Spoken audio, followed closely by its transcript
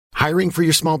Hiring for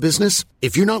your small business?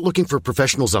 If you're not looking for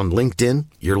professionals on LinkedIn,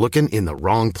 you're looking in the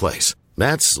wrong place.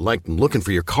 That's like looking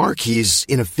for your car keys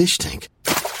in a fish tank.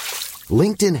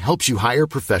 LinkedIn helps you hire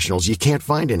professionals you can't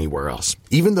find anywhere else,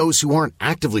 even those who aren't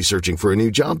actively searching for a new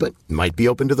job but might be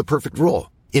open to the perfect role.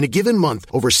 In a given month,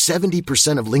 over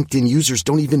 70% of LinkedIn users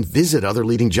don't even visit other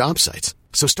leading job sites.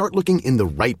 So start looking in the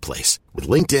right place. With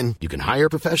LinkedIn, you can hire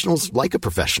professionals like a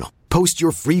professional. Post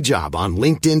your free job on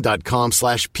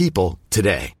linkedin.com/people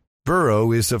today.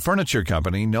 Burrow is a furniture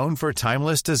company known for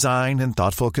timeless design and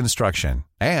thoughtful construction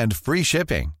and free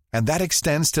shipping, and that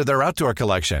extends to their outdoor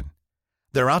collection.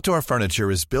 Their outdoor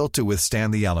furniture is built to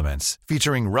withstand the elements,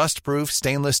 featuring rust-proof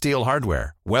stainless steel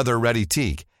hardware, weather-ready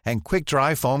teak, and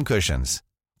quick-dry foam cushions.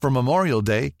 For Memorial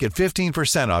Day, get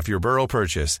 15% off your Burrow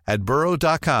purchase at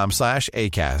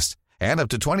burrow.com/ACAST and up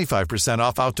to 25%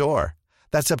 off outdoor.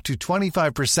 That's up to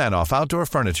 25% off outdoor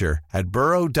furniture at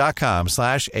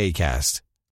burrow.com/ACAST.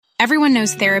 Everyone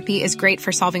knows therapy is great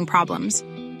for solving problems,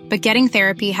 but getting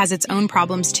therapy has its own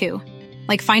problems too,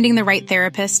 like finding the right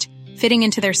therapist, fitting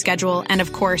into their schedule, and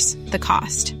of course, the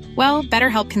cost. Well,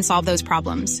 BetterHelp can solve those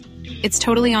problems. It's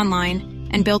totally online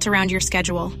and built around your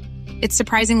schedule. It's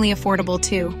surprisingly affordable,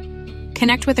 too.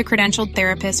 Connect with a credentialed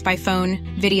therapist by phone,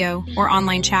 video, or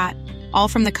online chat, all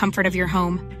from the comfort of your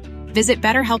home. Visit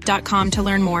BetterHelp.com to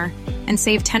learn more and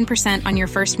save 10% on your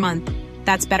first month.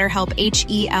 That's BetterHelp,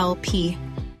 H-E-L-P.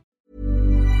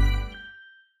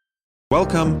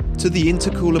 Welcome to the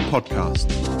Intercooler Podcast.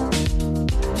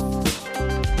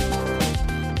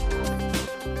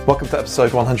 Welcome to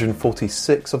episode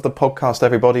 146 of the podcast,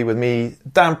 everybody, with me,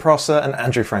 Dan Prosser, and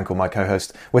Andrew Frankel, my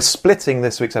co-host. We're splitting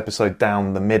this week's episode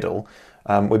down the middle.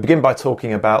 We begin by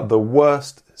talking about the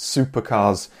worst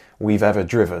supercars we've ever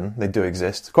driven. They do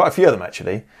exist. Quite a few of them,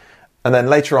 actually. And then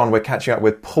later on, we're catching up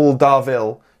with Paul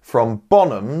Darville from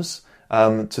Bonhams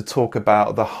to talk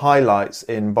about the highlights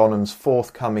in Bonhams'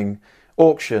 forthcoming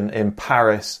auction in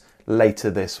Paris later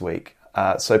this week.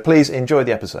 So please enjoy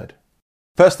the episode.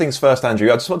 First things first, Andrew,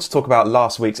 I just want to talk about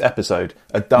last week's episode,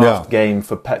 a daft game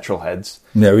for petrol heads.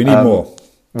 Yeah, we need more.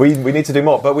 We need to do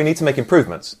more, but we need to make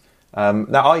improvements.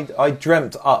 Now, I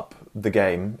dreamt up the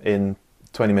game in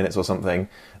 20 minutes or something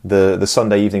the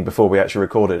Sunday evening before we actually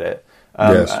recorded it.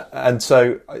 Yes. And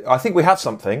so I think we have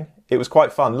something. It was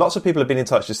quite fun. Lots of people have been in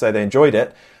touch to say they enjoyed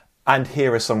it, and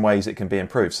here are some ways it can be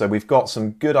improved. So we've got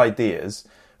some good ideas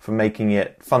for making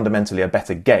it fundamentally a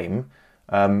better game.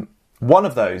 One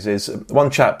of those is one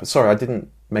chap, sorry, I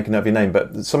didn't make a note of your name,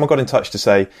 but someone got in touch to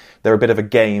say they're a bit of a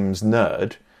games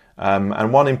nerd.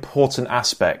 And one important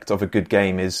aspect of a good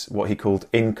game is what he called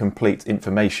incomplete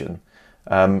information.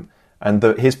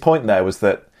 His point there was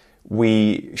that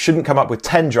we shouldn't come up with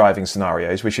 10 driving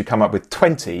scenarios, we should come up with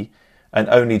 20 and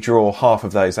only draw half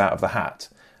of those out of the hat.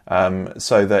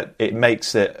 So that it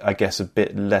makes it, I guess, a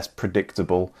bit less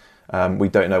predictable. We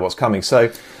don't know what's coming. So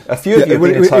a few of you have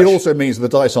been in touch. It also means the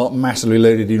dice aren't massively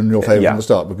loaded in your favour from the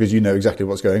start because you know exactly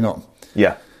what's going on.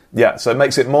 Yeah. So it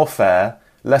makes it more fair,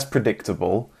 less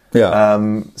predictable.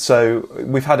 Yeah. So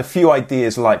we've had a few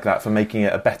ideas like that for making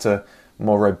it a better,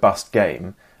 more robust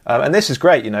game. And this is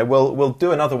great. We'll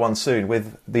do another one soon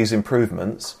with these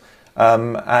improvements.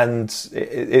 And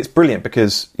it's brilliant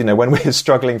because, when we're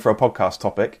struggling for a podcast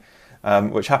topic,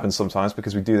 which happens sometimes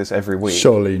because we do this every week.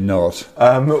 Surely not.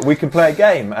 We can play a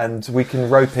game and we can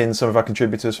rope in some of our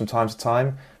contributors from time to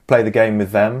time, play the game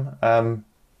with them.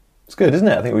 It's good, isn't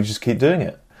it? I think we just keep doing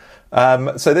it.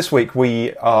 So this week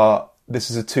this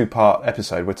is a two-part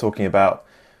episode. We're talking about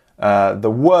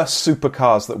the worst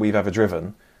supercars that we've ever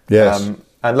driven. Yes.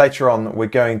 And later on, we're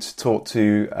going to talk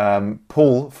to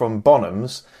Paul from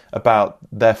Bonhams about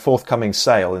their forthcoming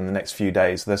sale in the next few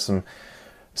days. There's some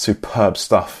superb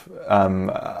stuff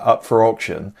up for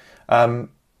auction. But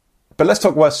let's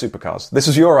talk worst supercars. This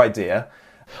is your idea.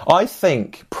 I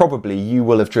think probably you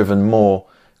will have driven more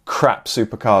crap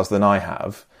supercars than I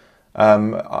have.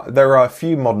 There are a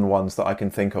few modern ones that I can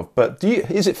think of. But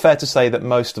is it fair to say that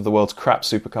most of the world's crap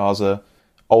supercars are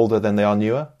older than they are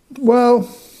newer? Well,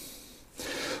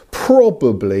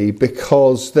 probably,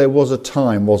 because there was a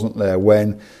time, wasn't there,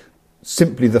 when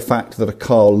simply the fact that a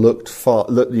car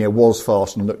was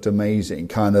fast and looked amazing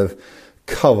kind of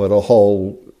covered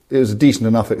it was a decent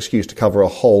enough excuse to cover a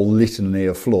whole litany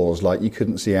of flaws, like you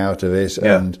couldn't see out of it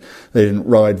and they didn't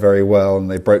ride very well and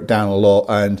they broke down a lot.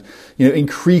 And,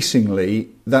 increasingly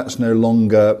that's no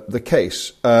longer the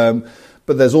case.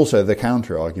 But there's also the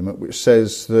counter argument, which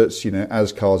says that,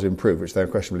 as cars improve, which they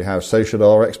unquestionably have, so should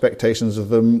our expectations of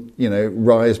them,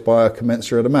 rise by a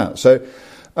commensurate amount. So,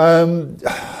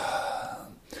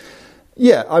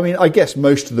 I guess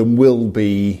most of them will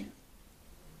be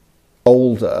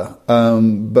older,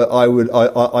 but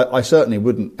I certainly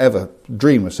wouldn't ever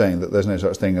dream of saying that there's no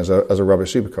such thing as a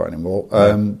rubbish supercar anymore,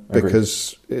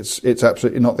 because it's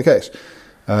absolutely not the case.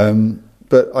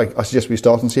 But I suggest we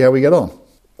start and see how we get on.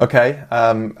 Okay,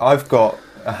 I've got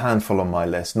a handful on my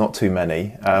list, not too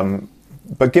many.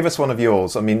 But give us one of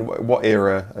yours. I mean, what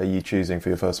era are you choosing for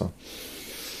your first one?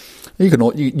 You can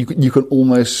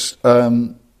almost.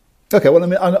 Okay, well, I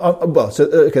mean,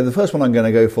 the first one I'm going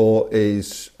to go for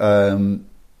is, and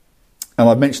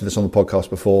I've mentioned this on the podcast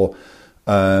before,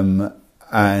 and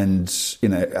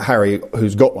Harry,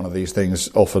 who's got one of these things,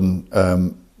 often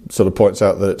sort of points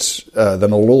out that they're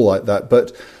not all like that,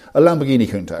 but a Lamborghini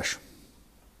Countach.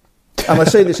 And I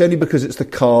say this only because it's the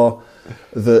car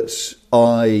that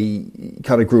I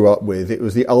kind of grew up with. It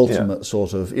was the ultimate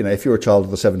sort of, if you're a child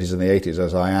of the 70s and the 80s,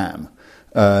 as I am,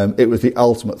 it was the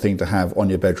ultimate thing to have on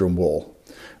your bedroom wall.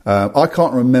 I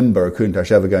can't remember a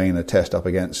Countach ever going in a test up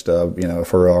against, a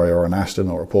Ferrari or an Aston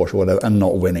or a Porsche or whatever and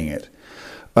not winning it.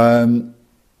 And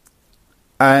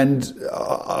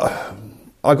I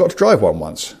got to drive one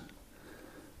once,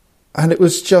 and it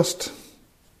was just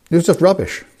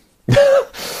rubbish.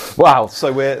 Wow,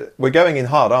 so we're going in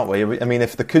hard, aren't we? I mean,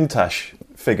 if the Countach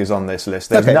figures on this list,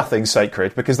 there's nothing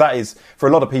sacred, because that is, for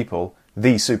a lot of people,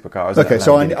 the supercar. Okay,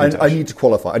 so I need to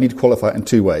qualify. I need to qualify it in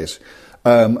two ways.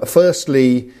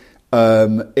 Firstly,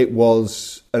 it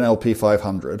was an LP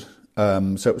 500,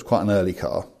 so it was quite an early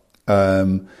car.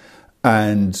 And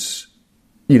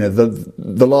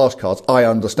the last cars, I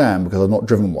understand because I've not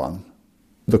driven one.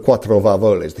 The Quattro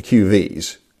Valvoles, the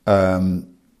QVs,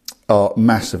 are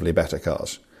massively better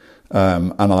cars.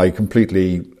 And I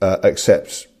completely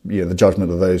accept the judgment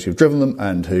of those who've driven them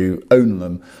and who own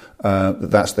them,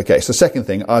 that's the case. The second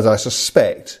thing, as I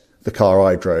suspect the car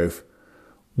I drove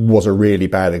was a really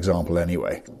bad example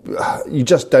anyway. You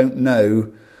just don't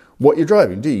know what you're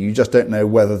driving, do you? You just don't know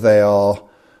whether they are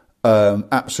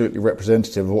absolutely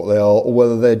representative of what they are, or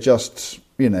whether they're just,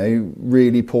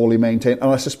 really poorly maintained. And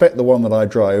I suspect the one that I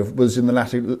drove was in the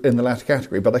latter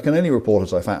category, but I can only report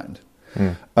as I found.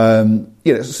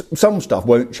 Some stuff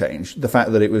won't change. The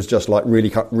fact that it was just like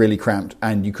really cramped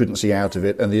and you couldn't see out of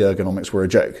it and the ergonomics were a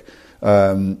joke.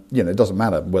 It doesn't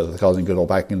matter whether the car's in good or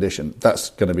bad condition.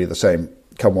 That's going to be the same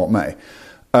come what may.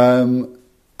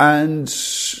 And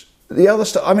the other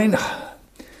stuff, I mean,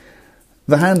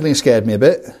 the handling scared me a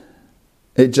bit.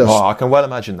 I can well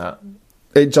imagine that.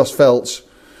 It just felt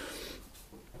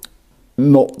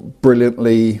not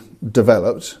brilliantly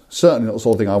developed. Certainly not the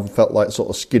sort of thing I felt like sort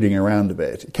of skidding around a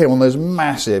bit. It came on those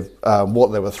massive, there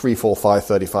were 3, 4, 5,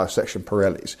 35 section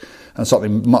Pirellis, and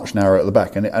something much narrower at the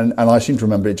back. And I seem to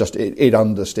remember it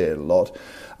understeered a lot.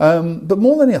 But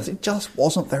more than anything else, it just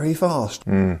wasn't very fast.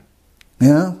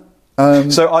 Yeah. How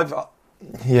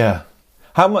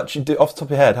much, off the top of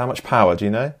your head, how much power do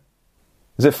you know?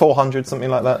 Is it 400, something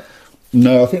like that?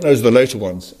 No, I think those are the later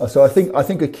ones. So I think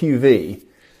a QV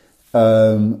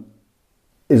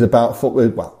is about,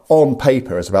 on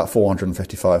paper, is about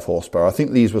 455 horsepower. I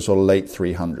think these were sort of late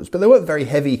 300s, but they weren't very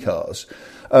heavy cars.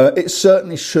 It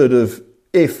certainly should have,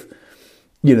 if,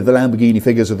 the Lamborghini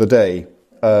figures of the day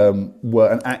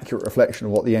were an accurate reflection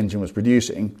of what the engine was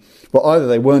producing. Well, either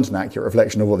they weren't an accurate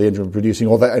reflection of what the engine was producing,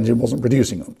 or that engine wasn't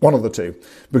producing them. One of the two,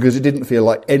 because it didn't feel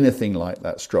like anything like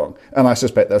that strong. And I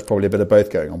suspect there's probably a bit of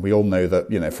both going on. We all know that,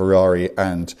 Ferrari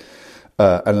and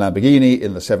Lamborghini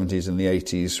in the 70s and the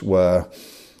 80s were,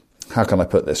 how can I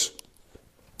put this?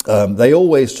 They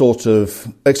always sort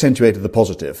of accentuated the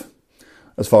positive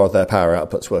as far as their power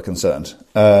outputs were concerned.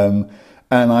 And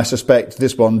I suspect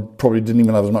this one probably didn't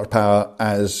even have as much power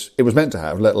as it was meant to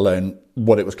have, let alone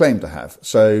what it was claimed to have.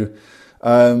 So,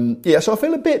 so I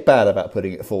feel a bit bad about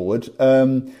putting it forward.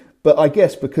 But I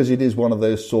guess because it is one of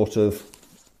those sort of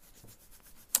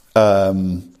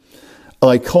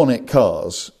iconic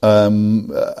cars, I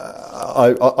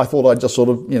thought I'd just sort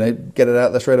of, get it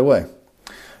out there straight away.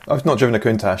 I've not driven a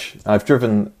Countach. I've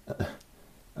driven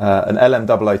an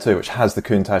LM002, which has the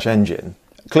Countach engine.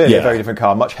 Clearly a very different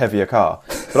car, much heavier car.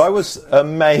 But I was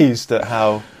amazed at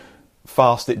how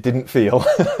fast it didn't feel.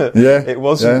 It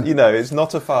wasn't, it's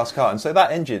not a fast car. And so that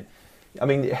engine, I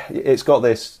mean, it's got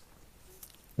this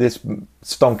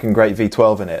stonking great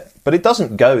V12 in it, but it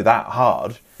doesn't go that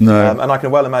hard. No. And I can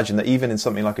well imagine that even in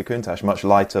something like a Countach, much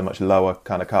lighter, much lower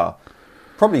kind of car,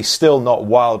 probably still not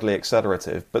wildly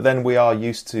accelerative, but then we are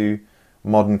used to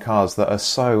modern cars that are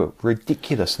so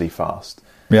ridiculously fast.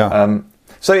 Yeah.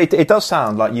 So it does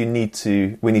sound like we need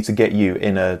to get you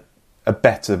in a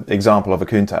better example of a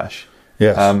Countach.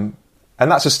 Yes. And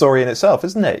that's a story in itself,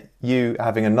 isn't it? You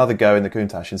having another go in the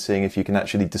Countach and seeing if you can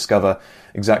actually discover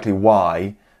exactly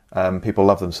why people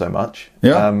love them so much.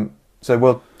 Yeah. So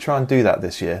we'll try and do that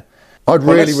this year. I'd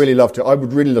really love to. I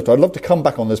would really love to. I'd love to come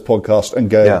back on this podcast and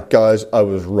go, guys, I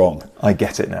was wrong. I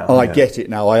get it now. I get it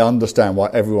now. I understand why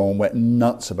everyone went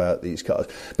nuts about these cars.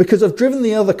 Because I've driven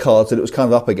the other cars that it was kind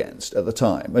of up against at the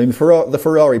time. I mean, the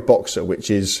Ferrari Boxer,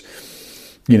 which is,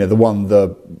 the one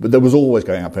that was always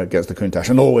going up against the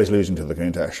Countach and always losing to the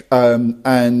Countach.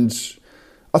 And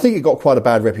I think it got quite a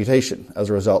bad reputation as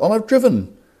a result. And I've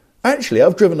driven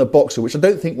a Boxer, which I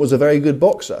don't think was a very good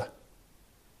Boxer.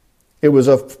 It was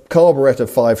a carburettor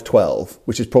 512,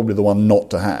 which is probably the one not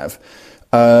to have.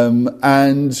 And,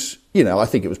 I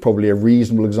think it was probably a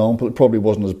reasonable example. It probably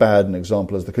wasn't as bad an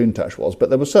example as the Countach was, but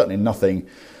there was certainly nothing,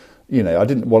 I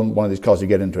didn't want one of these cars you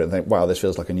get into it and think, wow, this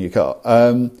feels like a new car.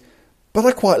 But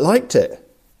I quite liked it,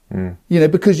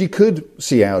 because you could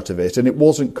see out of it and it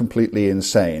wasn't completely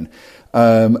insane.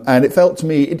 And it felt to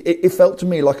me, it felt to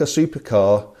me like a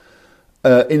supercar.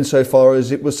 Insofar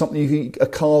as it was something, a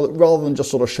car that rather than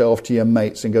just sort of show off to your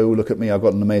mates and go, oh, look at me, I've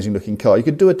got an amazing looking car. You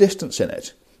could do a distance in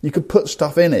it. You could put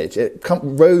stuff in it. It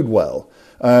rode well.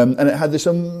 And it had this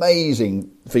amazing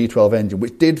V12 engine,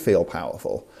 which did feel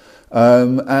powerful.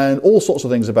 And all sorts of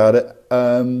things about it,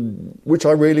 which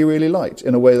I really, really liked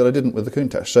in a way that I didn't with the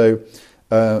Countach. So,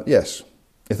 yes,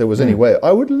 if there was any way,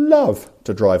 I would love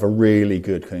to drive a really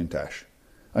good Countach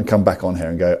and come back on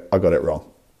here and go, I got it wrong.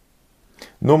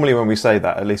 Normally when we say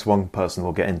that, at least one person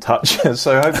will get in touch.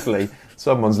 So hopefully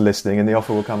someone's listening and the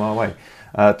offer will come our way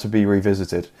to be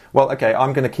revisited. Well, okay,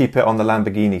 I'm going to keep it on the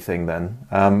Lamborghini thing then.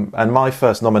 And my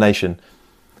first nomination,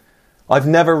 I've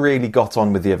never really got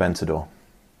on with the Aventador.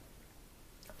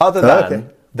 Other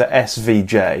than the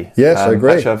SVJ. Yes, I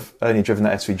agree. Actually, I've only driven the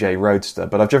SVJ Roadster,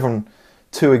 but I've driven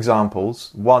two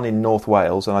examples, one in North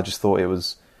Wales, and I just thought it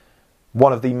was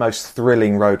one of the most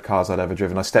thrilling road cars I'd ever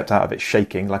driven. I stepped out of it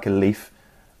shaking like a leaf.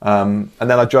 And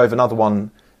then I drove another one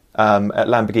at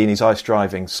Lamborghini's ice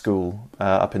driving school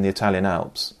up in the Italian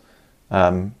Alps,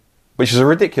 which is a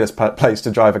ridiculous place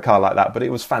to drive a car like that, but it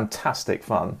was fantastic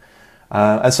fun.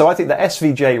 And so I think the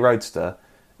SVJ Roadster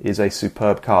is a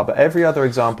superb car, but every other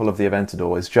example of the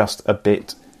Aventador is just a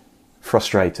bit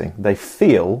frustrating. They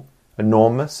feel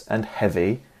enormous and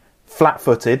heavy,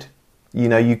 flat-footed.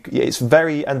 It's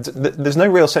very, and there's no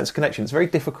real sense of connection. It's very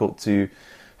difficult to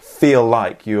feel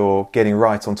like you're getting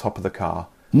right on top of the car,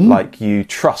 like you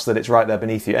trust that it's right there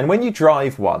beneath you. And when you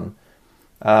drive one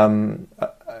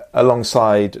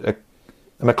alongside a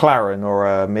McLaren or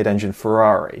a mid-engine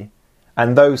Ferrari,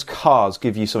 and those cars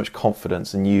give you so much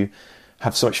confidence and you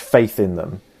have so much faith in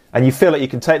them, and you feel like you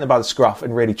can take them by the scruff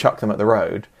and really chuck them at the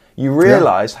road, you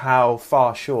realise how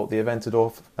far short the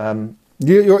Aventador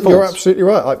You're absolutely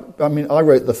right. I mean, I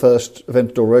wrote the first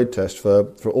Aventador road test for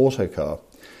Autocar.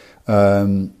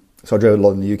 So I drove a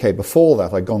lot in the UK. Before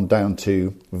that, I'd gone down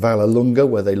to Vallelunga,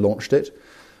 where they launched it.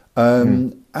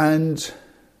 And I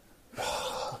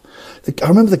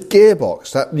remember the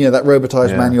gearbox, that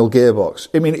robotised manual gearbox.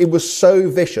 I mean, it was so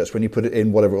vicious when you put it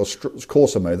in whatever it was,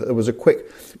 Corsa mode, that there was a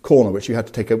quick corner which you had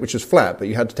to take, which was flat, but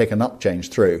you had to take an up change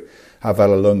through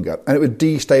Vallelunga, and it would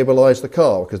destabilise the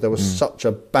car because there was such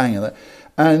a bang in it.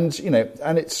 And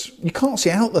you can't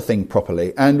see out the thing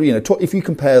properly. And if you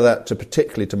compare that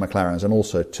particularly to McLarens and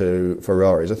also to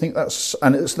Ferraris, I think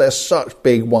they're such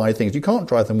big wide things. You can't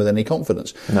drive them with any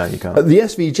confidence. No, you can't. The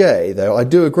SVJ, though, I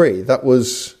do agree that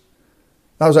was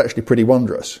actually pretty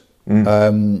wondrous.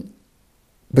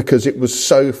 Because it was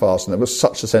so fast and there was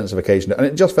such a sense of occasion, and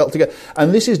it just felt together.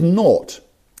 And this is not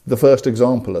the first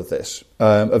example of this,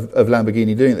 of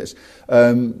Lamborghini doing this.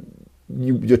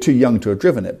 You're too young to have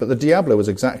driven it, but the Diablo was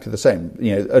exactly the same.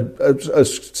 A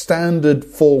standard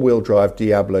four-wheel drive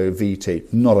Diablo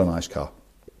VT, not a nice car.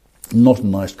 Not a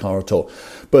nice car at all.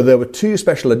 But there were two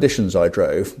special editions I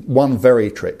drove, one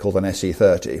very trick called an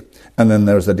SE30, and then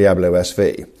there was the Diablo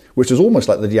SV, which is almost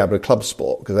like the Diablo Club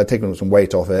Sport, because they'd taken some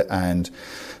weight off it and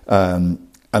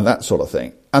that sort of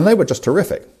thing. And they were just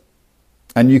terrific.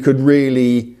 And you could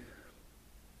really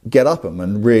get up them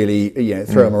and really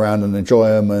throw them around and enjoy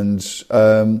them. And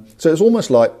so it's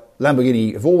almost like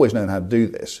Lamborghini have always known how to do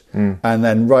this. And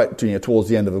then towards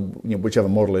the end of whichever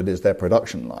model it is, their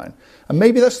production line. And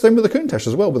maybe that's the same with the Countach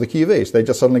as well, with the QVs. They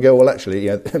just suddenly go, well, actually,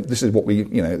 this is what this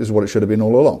is what it should have been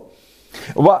all along.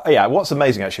 Well, yeah, what's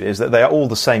amazing actually is that they are all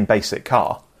the same basic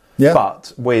car,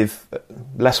 but with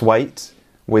less weight,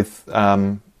 with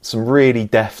some really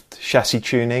deft chassis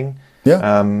tuning,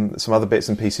 some other bits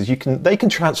and pieces. They can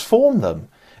transform them.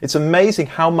 It's amazing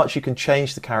how much you can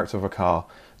change the character of a car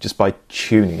just by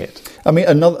tuning it. I mean,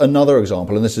 another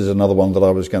example, and this is another one that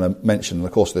I was going to mention in the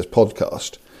course of this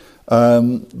podcast,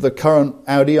 the current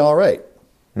Audi R8.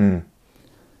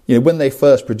 when they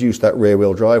first produced that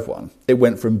rear-wheel drive one, it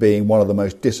went from being one of the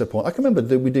most disappointing. I can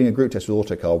remember we doing a group test with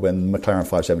Autocar when McLaren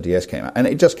 570S came out, and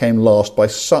it just came last by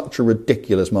such a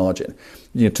ridiculous margin,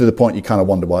 to the point you kind of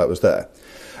wonder why it was there.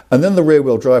 And then the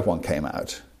rear-wheel drive one came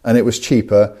out, and it was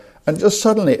cheaper, and just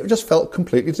suddenly it just felt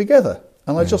completely together.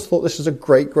 And I just thought, this is a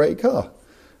great, great car.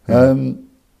 And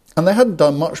they hadn't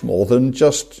done much more than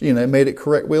just, made it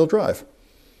correct wheel drive.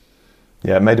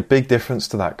 Yeah, it made a big difference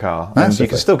to that car. Massively. And you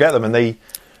can still get them, and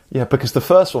because the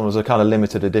first one was a kind of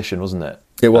limited edition, wasn't it?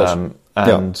 It was.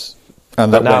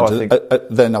 And that now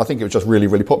then I think it was just really,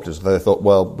 really popular. So they thought,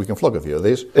 well, we can flog a few of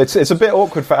these. It's a bit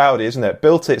awkward for Audi, isn't it?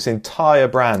 Built its entire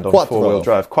brand on four-wheel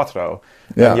drive, Quattro,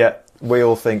 and yet we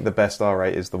all think the best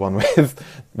R8 is the one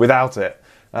without it.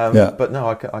 But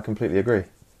no, I completely agree.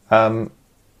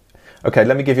 Okay,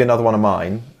 let me give you another one of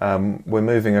mine. We're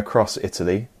moving across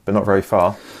Italy, but not very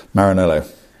far. Maranello.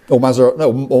 Or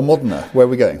Modena. Where are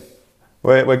we going?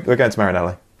 We're going to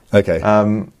Maranello. Okay.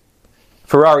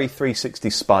 Ferrari 360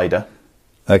 Spider.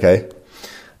 Okay.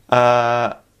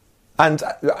 And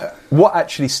what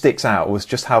actually sticks out was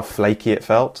just how flaky it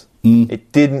felt.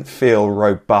 It didn't feel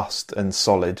robust and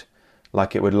solid,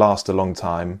 like it would last a long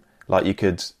time, like you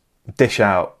could dish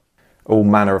out all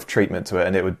manner of treatment to it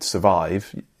and it would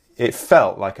survive. It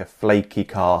felt like a flaky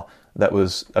car that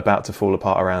was about to fall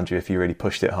apart around you if you really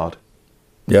pushed it hard.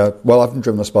 Yeah, well, I haven't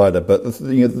driven a Spider, but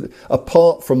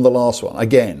apart from the last one,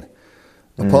 again,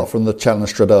 apart from the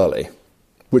Challenge Stradale,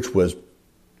 which was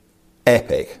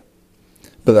epic,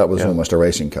 but that was almost a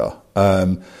racing car.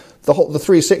 The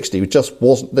 360 just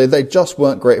wasn't. They just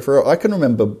weren't great for it. I can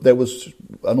remember there was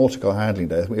an autocar handling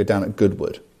day. We were down at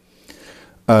Goodwood,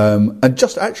 and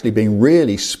just actually being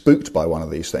really spooked by one of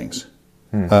these things,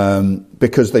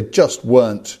 because they just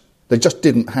weren't. They just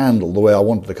didn't handle the way I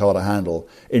wanted the car to handle.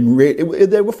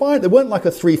 They were fine. They weren't like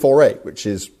a 348, which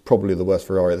is probably the worst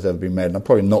Ferrari that's ever been made. And I'm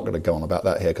probably not going to go on about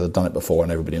that here because I've done it before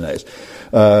and everybody knows.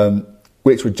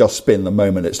 Which would just spin the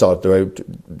moment it started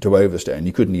to oversteer, and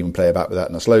you couldn't even play about with that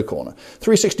in a slow corner.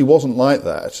 360 wasn't like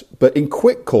that, but in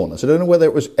quick corners, I don't know whether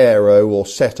it was aero or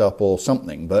setup or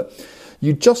something, but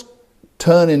you just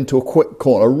turn into a quick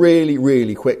corner, a really,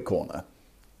 really quick corner,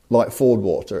 like Ford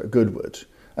Water at Goodwood.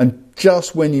 And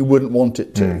just when you wouldn't want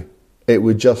it to, it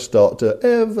would just start to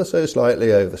ever so slightly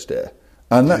oversteer.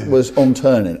 And that was on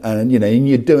turning. And, and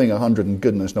you're doing 100 and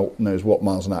goodness knows what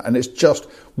miles an hour. And it's just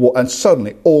and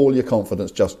suddenly all your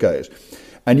confidence just goes.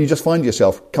 And you just find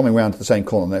yourself coming around to the same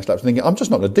corner the next lap thinking, I'm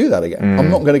just not going to do that again. I'm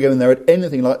not going to go in there at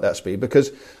anything like that speed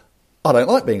because I don't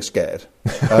like being scared.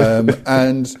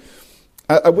 And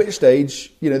at which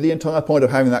stage, the entire point of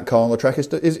having that car on the track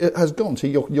has gone. So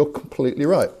you're completely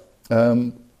right.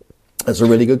 It's a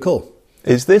really good call.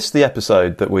 Is this the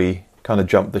episode that we kind of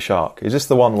jumped the shark? Is this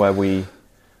the one where we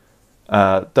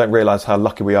don't realise how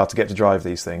lucky we are to get to drive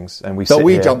these things, and we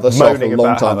jumped the shark a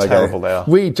long time ago. Terrible they are.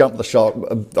 We jumped the shark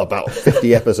about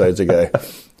 50 episodes ago.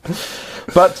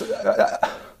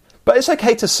 But it's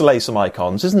okay to slay some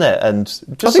icons, isn't it? And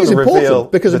just I think it's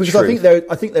important because truth.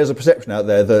 I think there's a perception out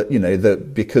there that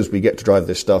that because we get to drive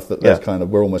this stuff that there's kind of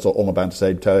we're almost on about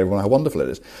to tell everyone how wonderful it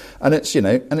is, and it's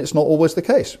and it's not always the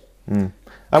case. And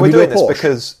we're doing this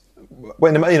because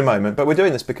in a moment, but we're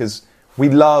doing this because we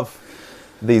love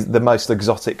the most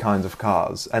exotic kinds of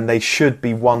cars, and they should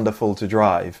be wonderful to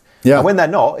drive. Yeah. And when they're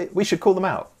not, we should call them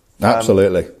out.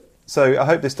 Absolutely. So I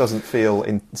hope this doesn't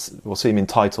seem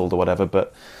entitled or whatever,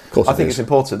 but I think it's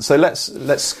important. So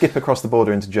let's skip across the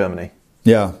border into Germany.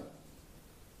 Yeah.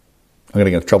 I'm going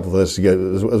to get into trouble for this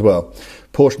as well.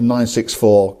 Porsche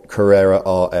 964 Carrera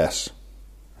RS.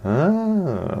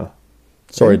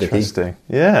 Sorry, Dickie. Interesting.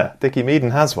 Yeah, Dickie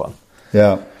Meaden has one.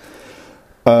 Yeah.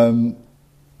 I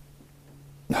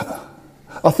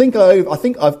think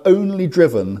I've only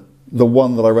driven the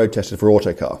one that I road tested for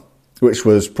Autocar, which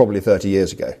was probably 30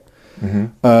 years ago.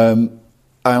 And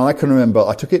I can remember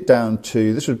I took it down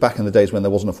to, this was back in the days when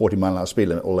there wasn't a 40 mile an hour speed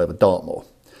limit all over Dartmoor.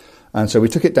 And so we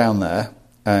took it down there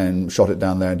and shot it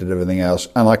down there and did everything else.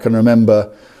 And I can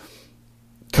remember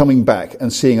coming back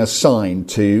and seeing a sign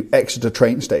to Exeter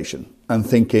train station and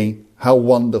thinking how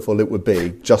wonderful it would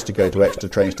be just to go to Exeter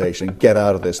train station, get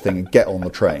out of this thing and get on the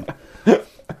train.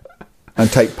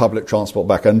 And take public transport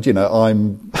back. And,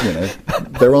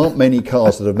 there aren't many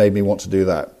cars that have made me want to do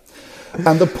that.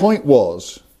 And the point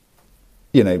was,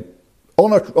 on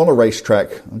a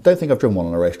racetrack, I don't think I've driven one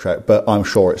on a racetrack, but I'm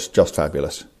sure it's just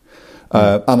fabulous.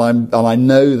 And I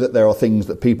know that there are things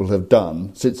that people have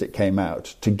done since it came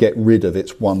out to get rid of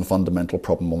its one fundamental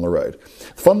problem on the road.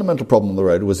 The fundamental problem on the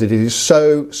road was that it is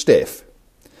so stiff,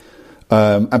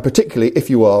 and particularly if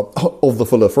you are of the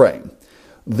fuller frame,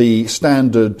 the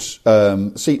standard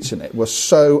seats in it were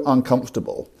so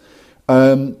uncomfortable.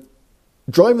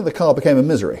 Driving the car became a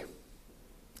misery.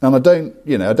 And I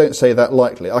don't say that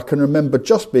lightly. I can remember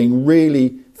just being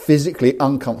really physically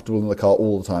uncomfortable in the car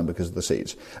all the time because of the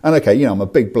seats. And okay, I'm a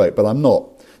big bloke, but I'm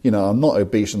not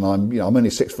obese, and I'm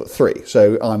only 6'3",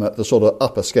 so I'm at the sort of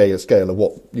upper scale of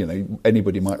what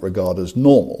anybody might regard as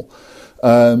normal.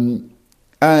 And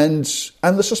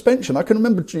the suspension, I can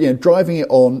remember driving it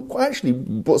on actually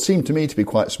what seemed to me to be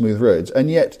quite smooth roads, and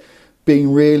yet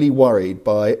being really worried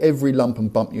by every lump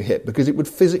and bump you hit because it would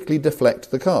physically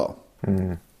deflect the car.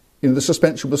 Mm. The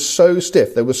suspension was so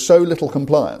stiff, there was so little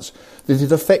compliance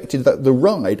that the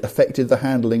ride affected the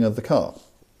handling of the car.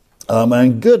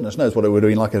 And goodness knows what it would have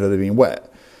been like if it had been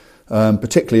wet,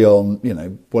 particularly on,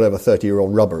 whatever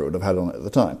 30-year-old rubber it would have had on it at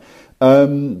the time.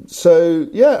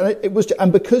 It was,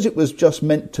 and because it was just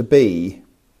meant to be,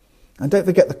 and don't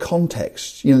forget the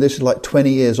context, this is like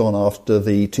 20 years on after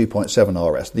the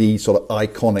 2.7 RS, the sort of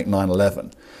iconic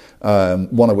 911.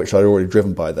 One of which I'd already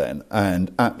driven by then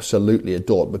and absolutely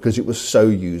adored because it was so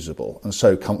usable and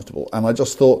so comfortable. And I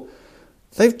just thought,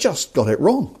 they've just got it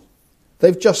wrong.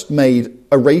 They've just made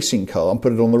a racing car and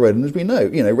put it on the road. And as we know,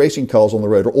 racing cars on the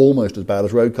road are almost as bad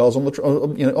as road cars on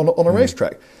a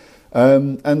racetrack.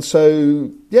 And I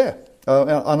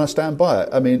stand by it.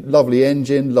 I mean, lovely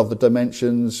engine, love the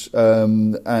dimensions,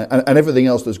 and everything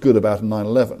else that's good about a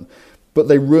 911. But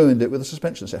they ruined it with the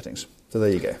suspension settings. So there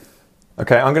you go.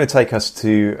 Okay, I'm going to take us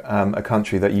to a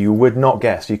country that you would not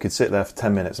guess. You could sit there for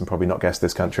 10 minutes and probably not guess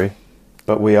this country.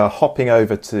 But we are hopping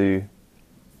over to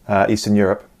Eastern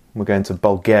Europe. We're going to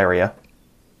Bulgaria.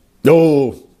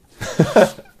 Oh,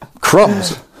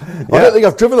 crumbs. Yeah. I don't think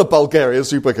I've driven a Bulgarian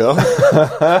supercar.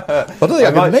 I don't think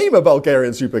I can name a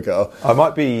Bulgarian supercar.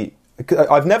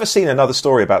 I've never seen another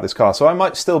story about this car, so I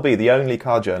might still be the only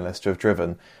car journalist to have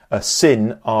driven a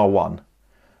Sin R1.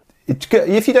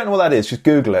 If you don't know what that is, just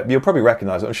Google it. You'll probably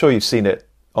recognise it. I'm sure you've seen it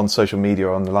on social media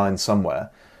or online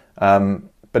somewhere.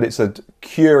 But it's a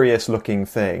curious-looking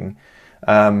thing.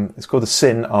 It's called the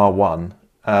Sin R1.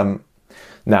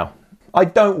 Now, I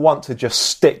don't want to just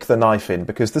stick the knife in,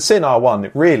 because the Sin R1,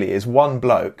 it really is one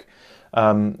bloke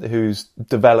who's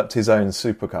developed his own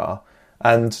supercar.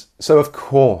 And so, of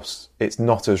course, it's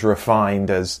not as refined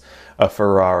as a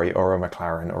Ferrari or a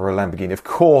McLaren or a Lamborghini. Of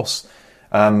course,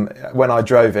 when I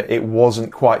drove it, it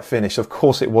wasn't quite finished. Of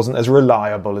course, it wasn't as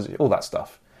reliable as all that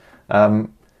stuff.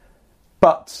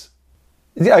 But,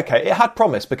 okay, it had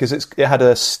promise because it had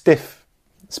a stiff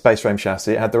space frame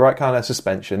chassis. It had the right kind of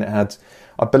suspension. It had,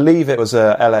 I believe it was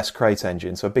a LS crate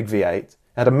engine, so a big V8. It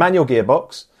had a manual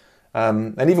gearbox.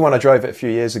 And even when I drove it a few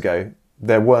years ago,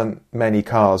 there weren't many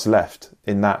cars left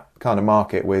in that kind of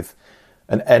market with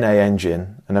an NA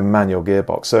engine and a manual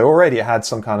gearbox. So already it had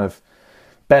some kind of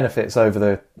benefits over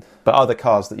the other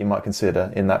cars that you might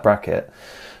consider in that bracket.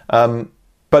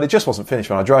 But it just wasn't finished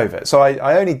when I drove it. So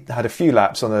I only had a few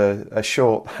laps on a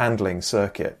short handling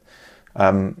circuit.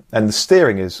 And the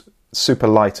steering is super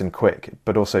light and quick,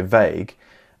 but also vague.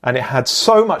 And it had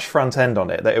so much front end on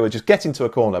it that it would just get into a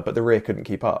corner, but the rear couldn't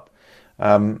keep up.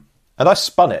 And I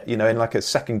spun it, in like a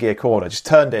second gear corner, just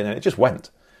turned in and it just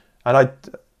went. And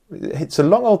it's a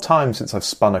long old time since I've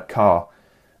spun a car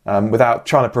without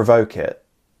trying to provoke it.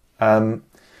 And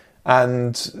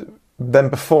then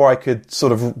before I could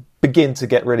sort of begin to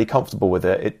get really comfortable with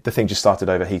it, the thing just started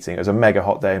overheating. It was a mega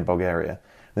hot day in Bulgaria.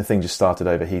 The thing just started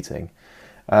overheating.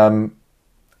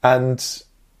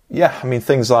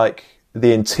 Things like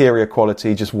the interior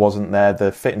quality just wasn't there.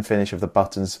 The fit and finish of the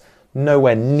buttons,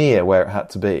 nowhere near where it had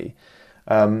to be.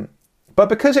 But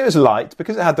because it was light,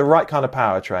 because it had the right kind of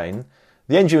powertrain,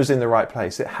 the engine was in the right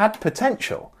place, it had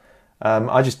potential.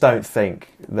 I just don't think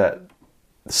that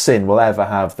Sin will ever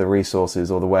have the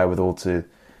resources or the wherewithal to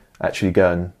actually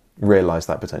go and realise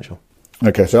that potential.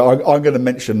 Okay, so I'm going to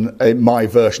mention my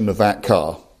version of that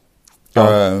car.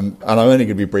 And I'm only going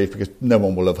to be brief because no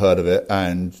one will have heard of it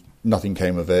and nothing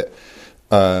came of it.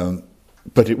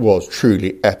 But it was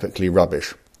truly epically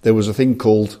rubbish. There was a thing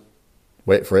called,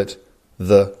 wait for it,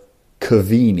 the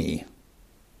Cavini.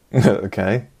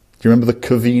 Okay. Do you remember the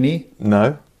Cavini?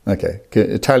 No. Okay,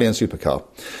 Italian supercar.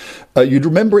 You'd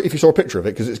remember it if you saw a picture of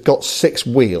it because it's got 6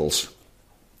 wheels.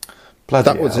 Bloody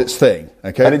that was hell. Its thing.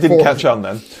 Okay, and it didn't catch on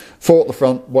then? 4 at the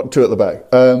front, 2 at the back.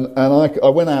 And I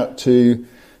went out to,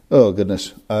 oh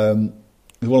goodness, it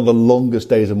was one of the longest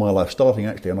days of my life, starting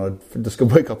actually, and I just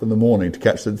wake up in the morning to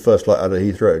catch the first flight out of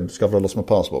Heathrow and discovered I lost my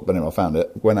passport. But anyway, I found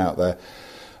it, went out there.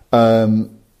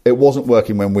 It wasn't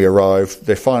working when we arrived.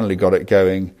 They finally got it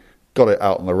going, got it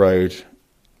out on the road.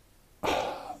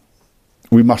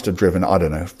 We must have driven,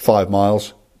 5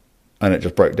 miles. and it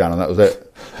just broke down, and that was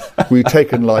it. We'd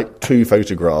taken like 2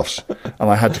 photographs, and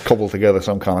I had to cobble together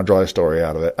some kind of dry story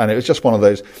out of it. And it was just one of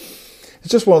those. It's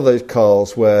just one of those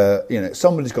cars where, you know,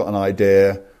 somebody's got an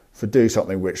idea for do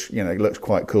something which, you know, looks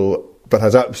quite cool, but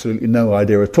has absolutely no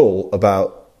idea at all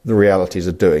about the realities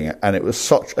of doing it. And it was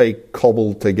such a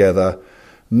cobbled together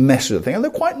mess of the thing. And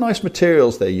they're quite nice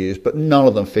materials they used, but none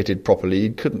of them fitted properly.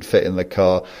 You couldn't fit in the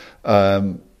car.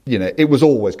 You know, it was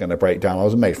always going to break down. I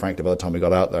was amazed, frankly, by the time we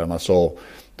got out there and I saw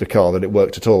the car that it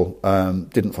worked at all.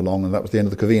 Didn't for long, and that was the end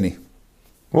of the Covini.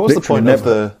 What was literally the point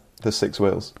of the 6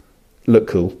 wheels? Look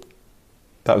cool.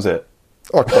 That was it.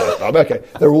 Okay.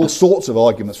 There are all sorts of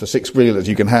arguments for 6-wheelers.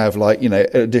 You can have, like, you know,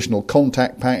 an additional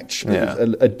contact patch,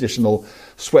 additional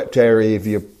swept area of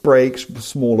your brakes.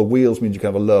 Smaller wheels means you can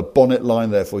have a lower bonnet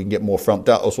line, therefore you can get more front.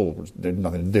 That also had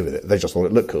nothing to do with it. They just thought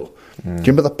it looked cool. Do you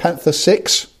remember the Panther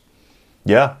 6?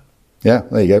 Yeah. Yeah,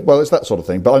 there you go. Well, it's that sort of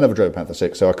thing. But I never drove a Panther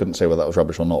 6, so I couldn't say whether that was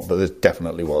rubbish or not, but it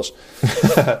definitely was.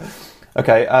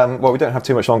 Okay, well, we don't have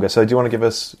too much longer, so do you want to give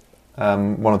us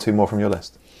 1 or 2 more from your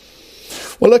list?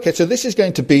 Well, okay, so this is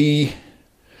going to be...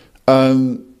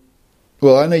 well,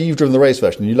 I know you've driven the race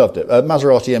version and you loved it.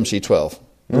 Maserati MC12,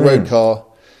 the road car.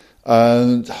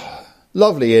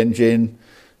 Lovely engine,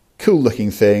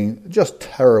 cool-looking thing, just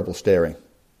terrible steering.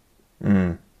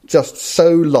 Just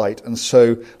so light and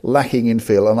so lacking in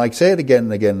feel. And I say it again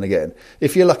and again and again.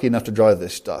 If you're lucky enough to drive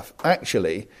this stuff,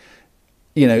 actually,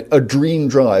 you know, a dream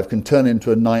drive can turn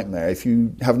into a nightmare if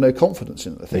you have no confidence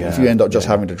in the thing. If you end up just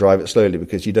having to drive it slowly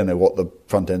because you don't know what the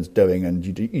front end's doing and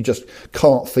you just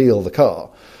can't feel the car.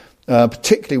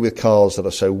 Particularly with cars that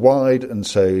are so wide and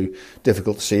so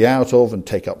difficult to see out of and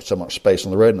take up so much space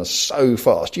on the road and are so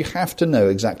fast, you have to know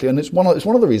exactly. And it's one of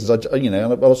the reasons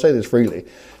I'll say this freely.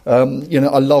 I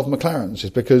love McLarens is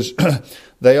because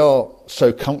they are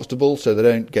so comfortable, so they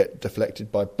don't get deflected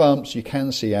by bumps. You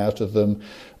can see out of them.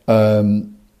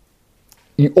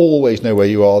 You always know where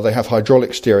you are. They have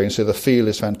hydraulic steering, so the feel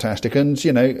is fantastic. And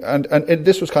you know, and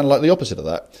this was kind of like the opposite of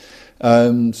that.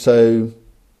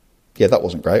 That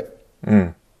wasn't great.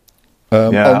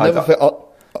 I'll never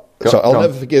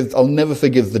forgive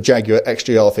the Jaguar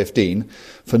XJR15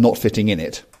 for not fitting in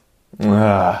it. So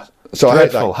dreadful. I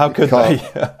hate that. How could car. they?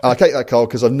 I hate that car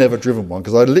because I've never driven one.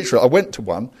 Because I went to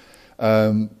one.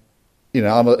 You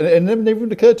know, and it never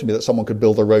even occurred to me that someone could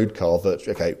build a road car that,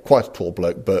 okay, quite a tall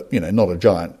bloke, but, you know, not a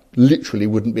giant, literally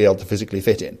wouldn't be able to physically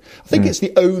fit in. I think it's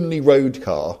the only road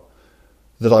car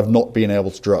that I've not been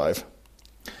able to drive.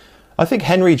 I think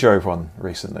Henry drove one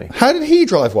recently. How did he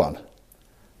drive one?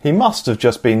 He must have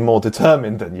just been more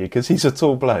determined than you because he's a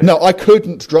tall bloke. No, I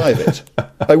couldn't drive it.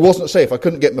 I wasn't safe. I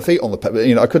couldn't get my feet on the pedal.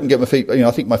 You know, I couldn't get my feet. You know,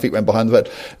 I think my feet went behind the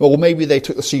bed. Well, maybe they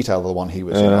took the seat out of the one he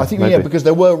was in. I think because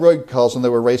there were road cars and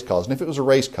there were race cars, and if it was a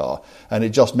race car and it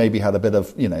just maybe had a bit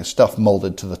of stuff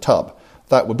moulded to the tub,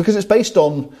 that would because it's based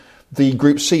on the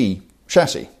Group C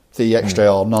chassis, the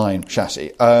XJR9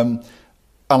 chassis, and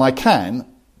I can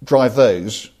drive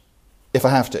those if I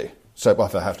have to. So, if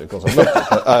I have to, of course, I'd love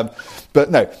to.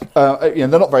 But no, they're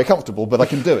not very comfortable, but I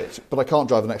can do it. But I can't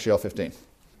drive an XJR15.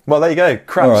 Well, there you go.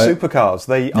 Crap supercars.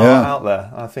 They are out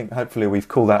there. I think hopefully we've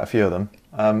called out a few of them.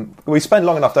 We spend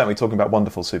long enough, don't we, talking about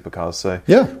wonderful supercars. So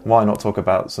why not talk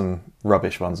about some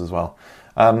rubbish ones as well?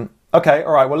 Okay,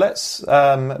 all right. Well, let's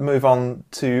move on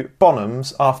to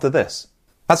Bonhams after this.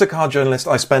 As a car journalist,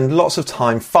 I spend lots of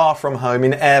time far from home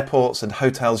in airports and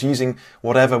hotels using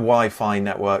whatever Wi-Fi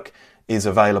network is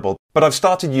available. But I've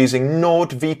started using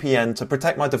NordVPN to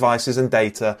protect my devices and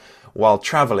data while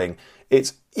travelling.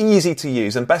 It's easy to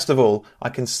use, and best of all, I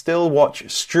can still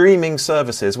watch streaming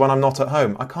services when I'm not at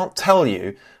home. I can't tell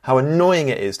you how annoying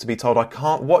it is to be told I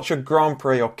can't watch a Grand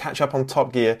Prix or catch up on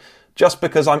Top Gear just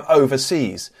because I'm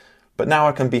overseas. But now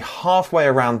I can be halfway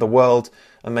around the world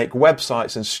and make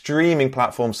websites and streaming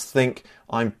platforms think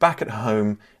I'm back at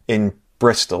home in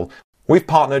Bristol. We've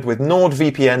partnered with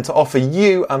NordVPN to offer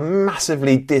you a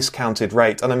massively discounted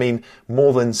rate, and I mean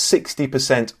more than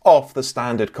 60% off the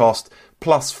standard cost,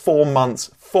 plus 4 months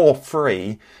for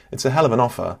free. It's a hell of an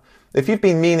offer. If you've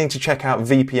been meaning to check out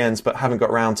VPNs but haven't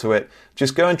got round to it,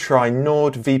 just go and try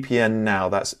NordVPN now.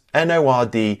 That's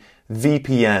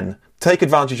NORDVPN. Take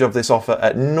advantage of this offer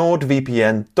at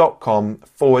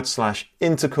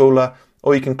nordvpn.com/intercooler,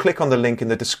 or you can click on the link in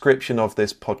the description of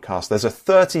this podcast. There's a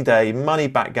 30-day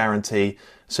money-back guarantee,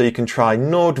 so you can try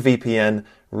NordVPN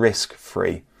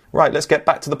risk-free. Right, let's get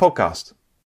back to the podcast.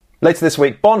 Later this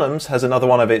week, Bonhams has another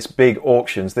one of its big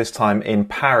auctions, this time in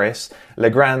Paris.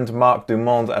 Le Grand Marque du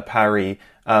Monde à Paris.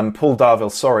 Paul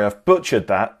Darville, sorry, I've butchered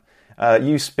that.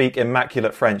 You speak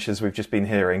immaculate French, as we've just been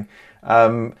hearing.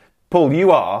 Paul, you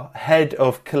are head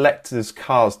of collectors'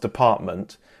 cars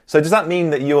department. So does that mean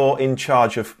that you're in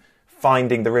charge of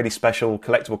finding the really special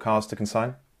collectible cars to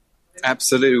consign?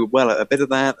 Absolutely. Well, a bit of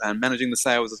that, and managing the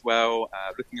sales as well,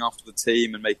 looking after the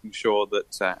team and making sure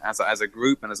that as a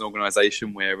group and as an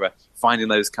organisation, we're finding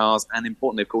those cars and,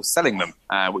 importantly, of course, selling them,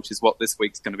 which is what this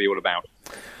week's going to be all about.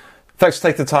 Thanks for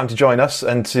taking the time to join us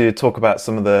and to talk about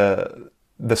some of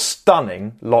the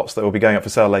stunning lots that will be going up for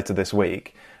sale later this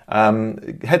week.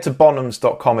 Head to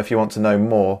bonhams.com if you want to know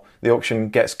more. The auction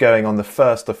gets going on the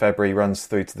 1st of February, runs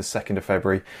through to the 2nd of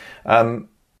February. And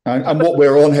what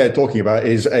we're on here talking about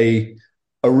is a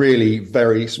really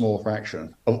very small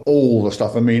fraction of all the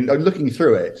stuff. I mean, looking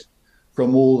through it,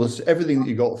 from all this, everything that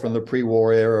you got from the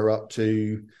pre-war era up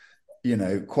to,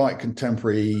 quite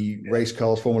contemporary race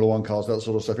cars, Formula One cars, that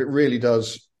sort of stuff. It really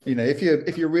does.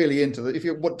 If you're really into it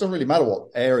doesn't really matter what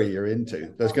area you're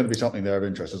into, there's going to be something there of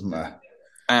interest, isn't there?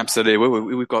 Absolutely.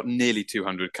 We've got nearly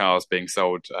 200 cars being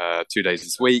sold 2 days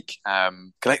this week.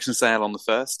 Collection sale on the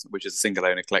 1st, which is a single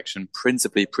owner collection,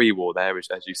 principally pre-war there, which,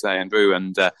 as you say, Andrew,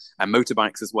 and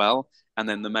motorbikes as well. And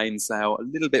then the main sale, a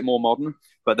little bit more modern,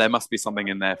 but there must be something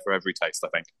in there for every taste, I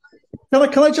think.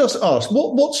 Can I just ask,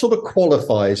 what sort of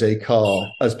qualifies a car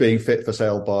as being fit for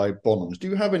sale by Bonhams? Do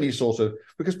you have any sort of,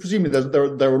 because presumably there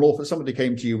are an awful, somebody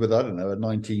came to you with, I don't know, a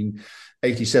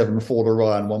 1987 Ford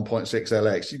Orion 1.6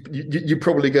 LX. You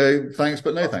probably go, thanks,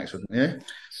 but no thanks, wouldn't you?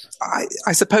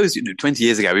 I suppose 20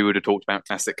 years ago we would have talked about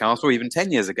classic cars, or even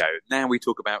 10 years ago. Now we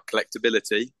talk about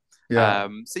collectability. Yeah.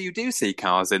 So you do see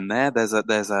cars in there. There's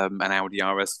an Audi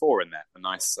RS4 in there, a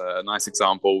nice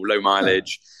example, low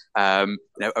mileage, a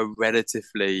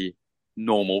relatively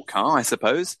normal car, I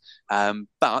suppose,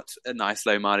 but a nice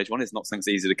low mileage one. It's not something that's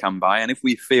easy to come by. And if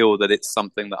we feel that it's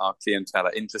something that our clientele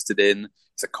are interested in,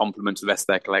 it's a complement to the rest of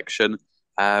their collection,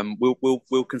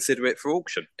 we'll consider it for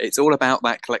auction. It's all about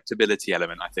that collectability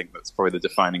element. I think that's probably the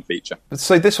defining feature.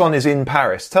 So this one is in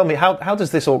Paris. Tell me, how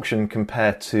does this auction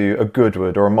compare to a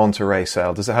Goodwood or a Monterey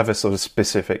sale? Does it have a sort of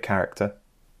specific character?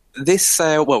 This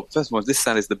sale, well, first of all, this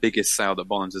sale is the biggest sale that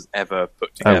Bonhams has ever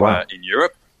put together in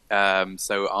Europe.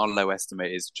 So our low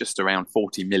estimate is just around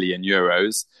 40 million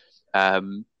euros.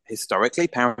 Historically,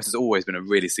 Paris has always been a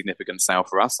really significant sale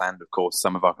for us and, of course,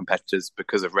 some of our competitors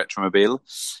because of Retromobile.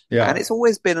 Yeah. And it's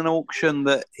always been an auction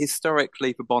that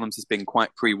historically for Bonhams has been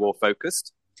quite pre-war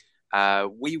focused.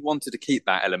 We wanted to keep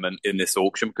that element in this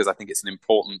auction because I think it's an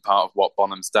important part of what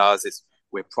Bonhams does.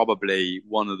 We're probably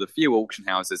one of the few auction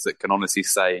houses that can honestly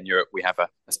say in Europe we have a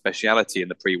speciality in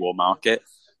the pre-war market.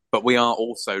 But we are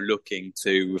also looking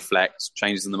to reflect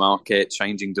changes in the market,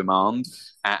 changing demand,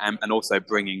 and also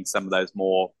bringing some of those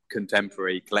more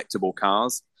contemporary collectible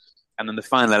cars. And then the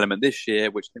final element this year,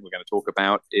 which I think we're going to talk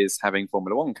about, is having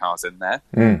Formula One cars in there,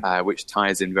 which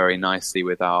ties in very nicely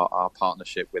with our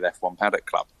partnership with F1 Paddock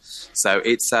Club. So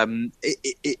it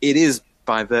is,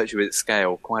 by virtue of its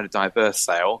scale, quite a diverse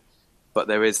sale, but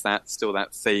there is still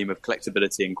that theme of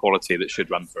collectability and quality that should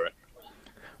run through it.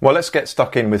 Well, let's get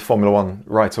stuck in with Formula One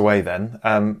right away then.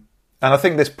 And I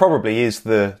think this probably is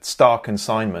the star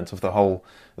consignment of the whole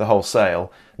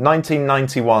sale.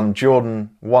 1991 Jordan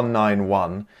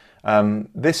 191.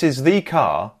 This is the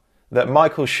car that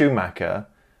Michael Schumacher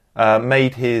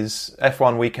made his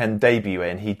F1 weekend debut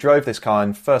in. He drove this car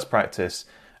in first practice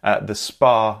at the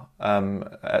Spa,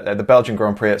 at the Belgian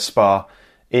Grand Prix at Spa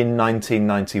in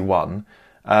 1991.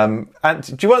 And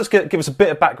do you want to give us a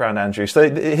bit of background, Andrew? So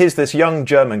here's this young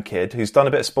German kid who's done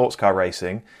a bit of sports car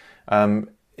racing.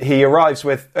 He arrives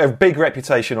with a big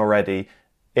reputation already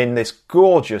in this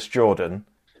gorgeous Jordan.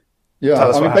 Yeah,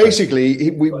 I mean,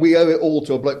 basically, we owe it all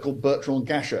to a bloke called Bertrand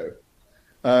Gachot,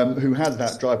 who had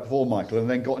that drive before Michael and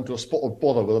then got into a spot of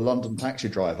bother with a London taxi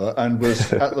driver and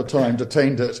was at the time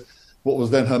detained at what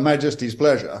was then Her Majesty's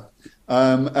Pleasure.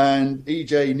 And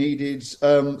EJ needed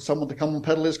someone to come and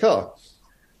pedal his car.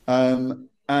 And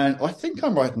I think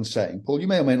I'm right in saying, Paul, you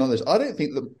may or may not know this, I don't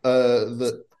think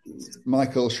that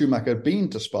Michael Schumacher had been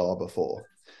to Spa before.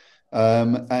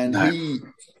 And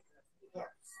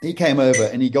he came over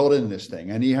and he got in this thing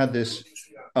and he had this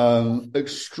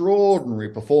extraordinary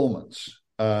performance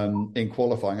in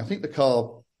qualifying. I think the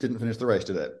car didn't finish the race,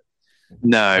 did it?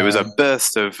 No, it was a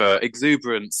burst of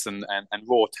exuberance and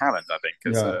raw talent, I think,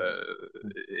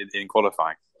 in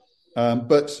qualifying.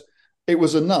 But it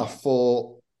was enough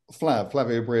for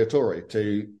Flavio Briatore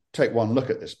to take one look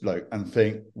at this bloke and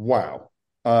think, wow,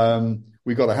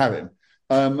 we've got to have him.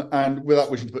 And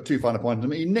without wishing to put too fine a point on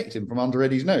him, he nicked him from under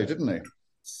Eddie's nose, didn't he?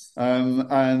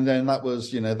 And then that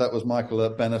was Michael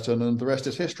at Benetton, and the rest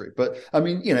is history. But I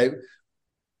mean,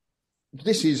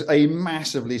 this is a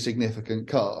massively significant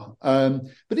car.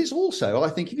 But it's also, I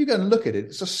think, if you go and look at it,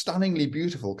 it's a stunningly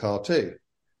beautiful car too.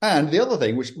 And the other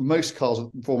thing, which most cars,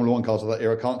 Formula One cars of that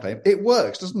era can't claim, it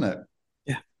works, doesn't it?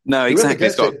 Yeah. No, exactly.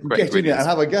 It's got great get in it and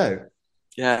have a go.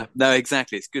 Yeah. No,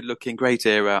 exactly. It's good looking, great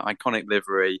era, iconic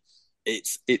livery.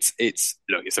 It's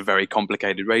a very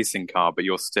complicated racing car, but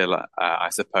you're still, I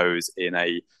suppose, in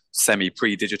a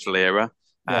semi-pre-digital era.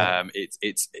 Yeah.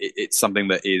 It's something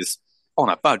that is on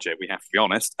a budget, we have to be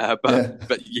honest,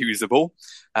 but usable.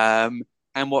 And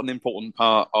what an important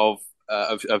part of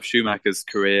Schumacher's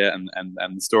career and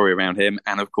the story around him,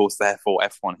 and of course, therefore,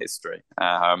 F1 history.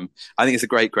 I think it's a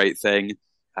great thing,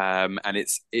 and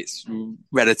it's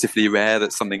relatively rare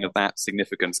that something of that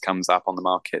significance comes up on the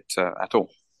market at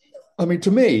all. I mean,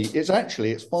 to me,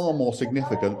 it's far more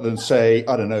significant than, say,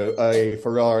 I don't know, a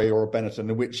Ferrari or a Benetton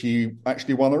in which he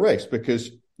actually won a race,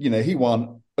 because he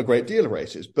won a great deal of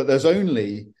races, but there's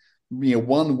only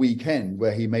one weekend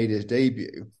where he made his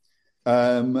debut,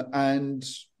 and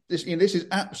this is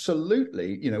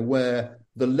absolutely where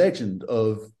the legend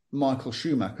of Michael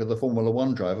Schumacher, the Formula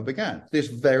One driver, began. This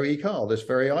very car, this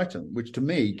very item, which to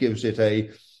me gives it a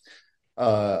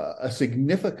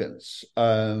significance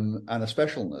and a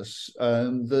specialness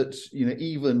that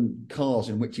even cars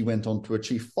in which he went on to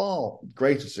achieve far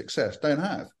greater success don't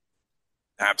have.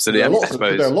 Absolutely,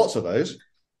 there are lots of those.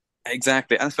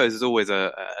 Exactly, I suppose there's always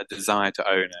a desire to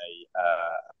own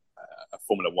a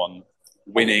Formula One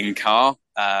winning car,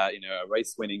 a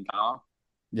race-winning car.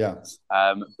 Yeah.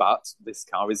 But this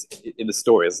car is in the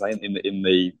story, as I say, in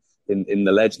the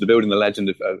legend, the building the legend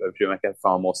of Schumacher,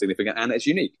 far more significant, and it's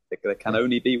unique. There can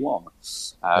only be one.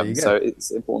 So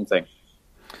it's an important thing.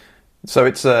 So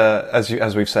it's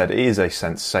as we've said, it is a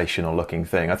sensational looking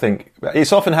thing. I think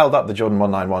it's often held up, the Jordan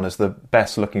 191, as the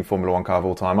best looking Formula One car of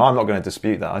all time. I'm not going to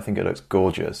dispute that. I think it looks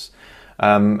gorgeous.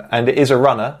 And it is a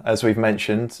runner, as we've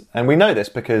mentioned, and we know this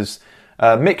because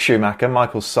Mick Schumacher,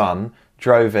 Michael's son,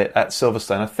 drove it at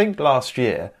Silverstone, I think last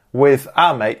year, with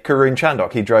our mate Karun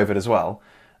Chandhok. He drove it as well.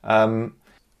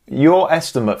 Your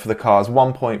estimate for the car is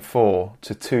 1.4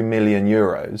 to 2 million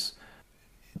euros.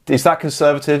 Is that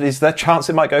conservative? Is there a chance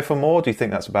it might go for more? Do you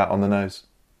think that's about on the nose?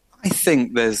 I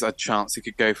think there's a chance it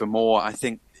could go for more. I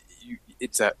think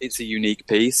it's a unique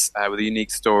piece with a unique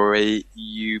story.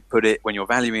 You put it, when you're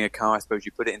valuing a car, I suppose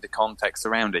you put it into context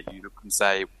around it. You can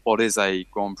say, what is a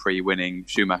Grand Prix winning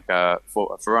Schumacher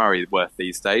for a Ferrari worth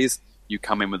these days? You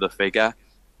come in with a figure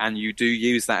and you do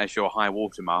use that as your high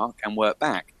watermark and work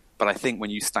back. But I think when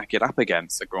you stack it up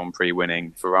against a Grand Prix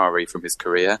winning Ferrari from his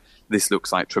career, this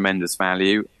looks like tremendous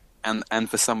value. And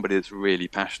for somebody that's really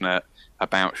passionate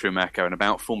about Schumacher and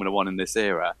about Formula One in this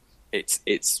era,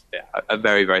 it's a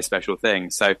very, very special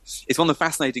thing. So it's one of the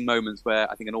fascinating moments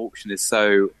where I think an auction is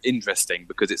so interesting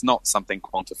because it's not something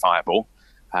quantifiable.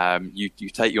 You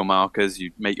take your markers,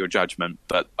 you make your judgment,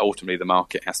 but ultimately the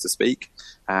market has to speak.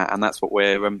 And that's what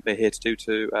we're here to do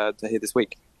to hear this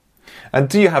week. And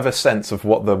do you have a sense of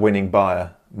what the winning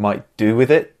buyer might do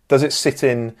with it? Does it sit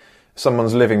in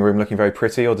someone's living room looking very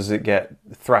pretty, or does it get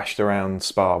thrashed around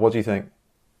Spa? What do you think?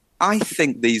 I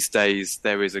think these days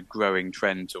there is a growing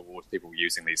trend towards people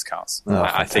using these cars.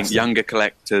 I think younger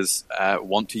collectors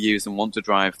want to use them, want to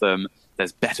drive them.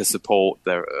 There's better support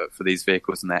there for these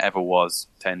vehicles than there ever was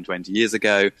 10, 20 years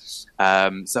ago.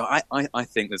 So I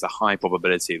think there's a high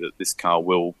probability that this car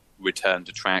will return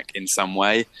to track in some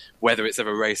way. Whether it's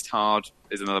ever raced hard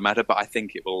is another matter, but I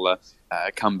think it will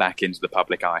come back into the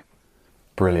public eye.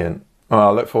 Brilliant. Well,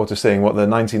 I look forward to seeing what the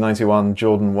 1991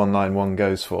 Jordan 191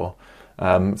 goes for.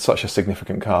 Such a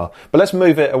significant car. But let's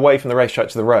move it away from the racetrack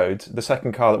to the road. The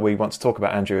second car that we want to talk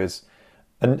about, Andrew, is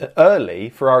an early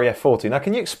Ferrari F40. Now,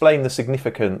 can you explain the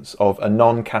significance of a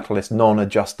non-catalyst,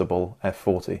 non-adjustable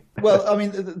F40? Well, I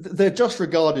mean, they're just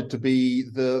regarded to be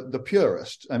the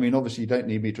purest. I mean, obviously, you don't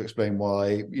need me to explain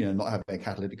why, not having a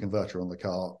catalytic converter on the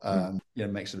car,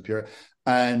 makes it a pure.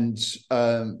 And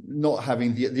not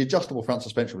having the adjustable front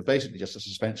suspension was basically just a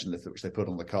suspension lift which they put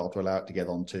on the car to allow it to get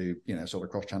onto, sort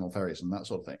of cross-channel ferries and that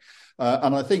sort of thing.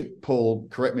 And I think, Paul,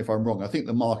 correct me if I'm wrong, I think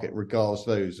the market regards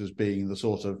those as being the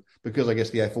sort of, because I guess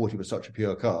the F40 was such a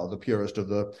pure car, the purest of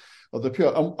the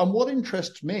pure. And what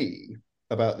interests me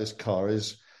about this car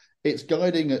is it's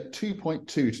guiding at 2.2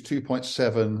 to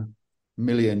 2.7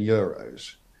 million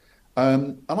euros.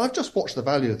 And I've just watched the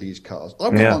value of these cars. I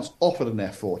was once offered an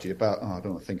F40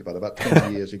 about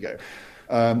 20 years ago.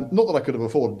 Not that I could have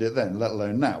afforded it then, let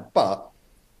alone now. But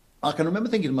I can remember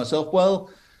thinking to myself, well,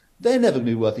 they're never going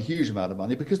to be worth a huge amount of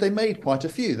money because they made quite a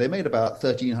few. They made about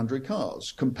 1,300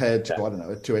 cars compared to,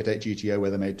 a 288 GTO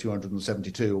where they made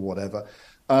 272 or whatever.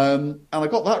 And I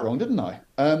got that wrong, didn't I?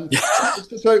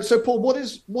 So Paul, what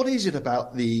is it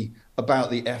about the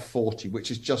F40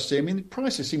 which is just? I mean, the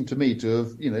prices seem to me to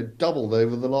have doubled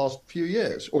over the last few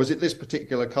years, or is it this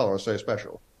particular car is so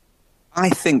special? I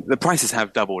think the prices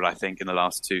have doubled. I think in the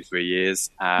last 2-3 years.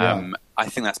 I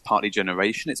think that's partly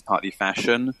generation, it's partly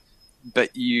fashion,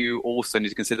 but you also need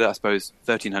to consider, I suppose,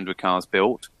 1,300 cars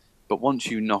built. But once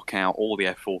you knock out all the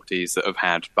F40s that have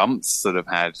had bumps, that have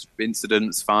had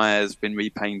incidents, fires, been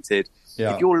repainted,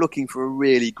 if you're looking for a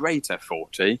really great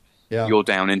F40, you're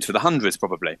down into the hundreds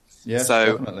probably. Yes,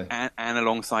 so, definitely. And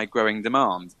alongside growing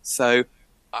demand. So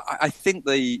I think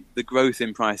the growth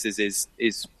in prices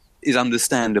is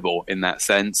understandable in that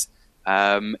sense.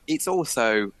 It's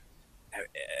also,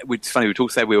 it's funny, we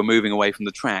said we were moving away from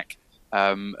the track.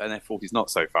 An F40 is not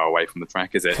so far away from the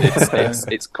track, is it?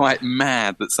 It's quite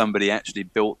mad that somebody actually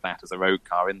built that as a road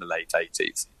car in the late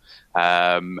 80s.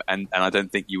 And I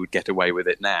don't think you would get away with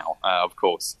it now, of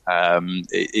course.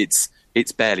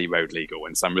 It's barely road legal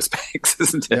in some respects,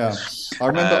 isn't it? Yeah. I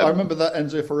remember that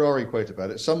Enzo Ferrari quote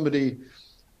about it. Somebody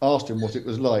asked him what it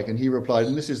was like, and he replied,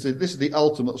 and this is the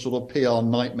ultimate sort of PR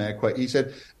nightmare quote. He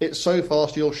said, "It's so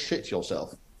fast you'll shit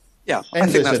yourself." Yeah, I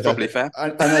think that's probably fair.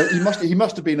 And he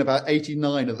must have been about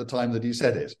 89 at the time that he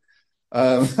said it.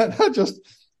 And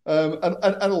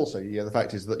also, the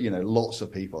fact is that lots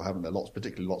of people, haven't there?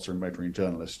 Particularly lots of motoring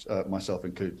journalists, myself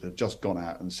included, have just gone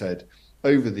out and said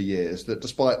over the years that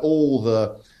despite all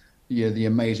the the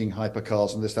amazing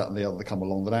hypercars and this, that, and the other that come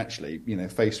along, that actually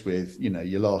faced with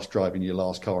your last drive in your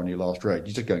last car on your last road,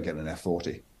 you just go and get an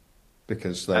F40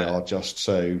 because they are just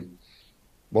so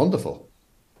wonderful.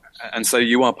 And so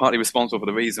you are partly responsible for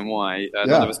the reason why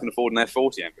none of us can afford an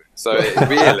F40, Andrew. So it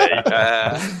really...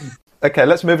 Okay,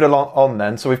 let's move it on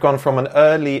then. So we've gone from an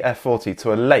early F40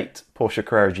 to a late Porsche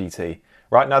Carrera GT.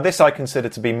 Right, now this I consider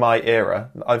to be my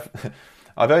era.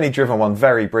 I've only driven one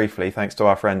very briefly, thanks to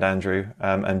our friend Andrew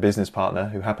and business partner,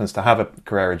 who happens to have a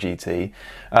Carrera GT.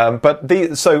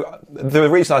 So the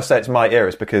reason I say it's my era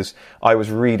is because I was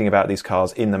reading about these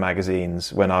cars in the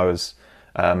magazines when I was...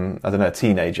 a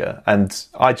teenager, and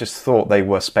I just thought they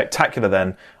were spectacular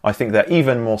then. I think they're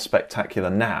even more spectacular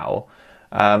now.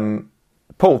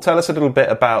 Paul, tell us a little bit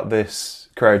about this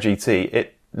Carrera GT.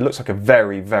 It looks like a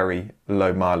very, very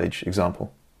low mileage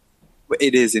example.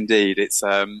 It is indeed. It's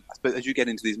I suppose as you get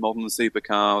into these modern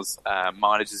supercars,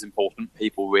 mileage is important.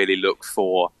 People really look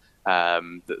for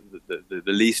the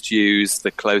least used,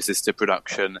 the closest to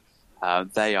production.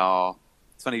 They are.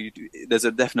 It's funny, there's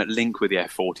a definite link with the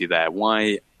F40 there.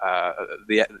 Why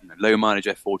the low mileage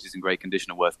F40s in great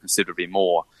condition are worth considerably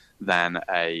more than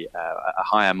a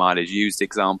higher mileage used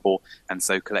example. And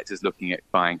so collectors looking at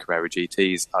buying Carrera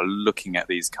GTs are looking at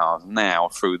these cars now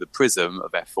through the prism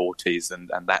of F40s and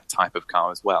that type of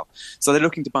car as well. So they're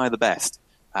looking to buy the best.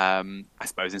 I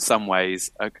suppose in some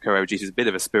ways a Carrera GT is a bit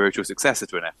of a spiritual successor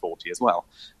to an F40 as well.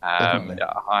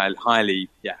 Highly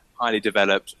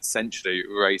developed, essentially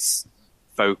race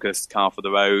focused car for the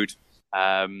road.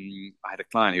 I had a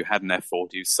client who had an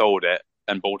F40 who sold it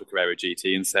and bought a Carrera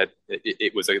GT and said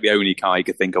it was the only car he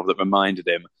could think of that reminded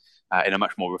him in a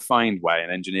much more refined way, an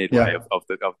engineered way of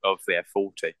the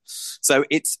F40. So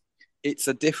it's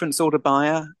a different sort of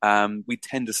buyer. We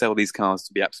tend to sell these cars,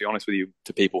 to be absolutely honest with you,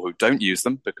 to people who don't use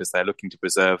them because they're looking to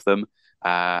preserve them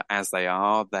as they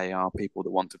are. They are people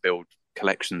that want to build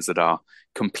collections that are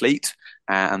complete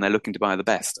and they're looking to buy the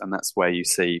best, and that's where you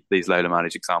see these low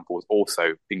mileage examples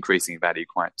also increasing value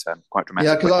quite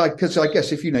dramatically. Yeah, because I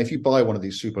guess if you buy one of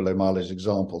these super low mileage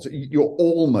examples, you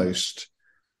almost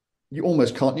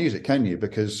can't use it, can you?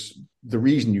 Because the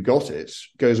reason you got it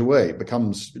goes away. It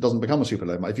doesn't become a super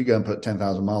low mileage. If you go and put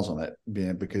 10,000 miles on it,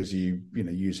 because you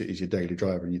use it as your daily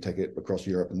driver and you take it across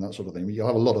Europe and that sort of thing, you'll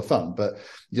have a lot of fun, but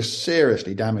you're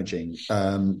seriously damaging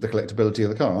the collectability of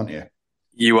the car, aren't you?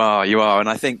 You are, and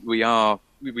I think we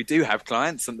do have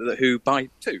clients who buy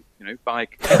two.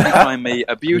 Find me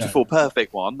a beautiful,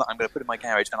 perfect one that I'm going to put in my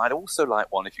garage, and I'd also like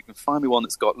one. If you can find me one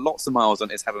that's got lots of miles on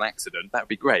it, it's had an accident, that would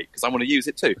be great because I want to use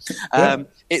it too.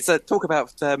 It's a talk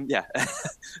about a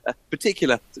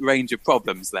particular range of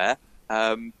problems there,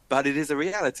 but it is a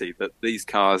reality that these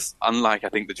cars, unlike I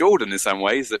think the Jordan in some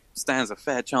ways, that stands a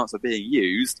fair chance of being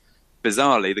used.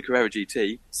 Bizarrely, the Carrera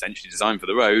GT, essentially designed for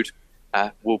the road,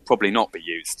 will probably not be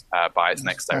used by its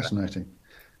next owner. Fascinating.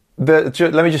 Let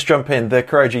me just jump in. The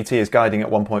Carrera GT is guiding at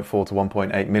 1.4 to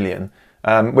 1.8 million,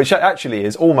 which actually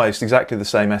is almost exactly the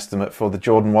same estimate for the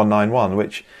Jordan 191,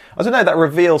 which, I don't know, that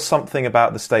reveals something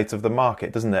about the state of the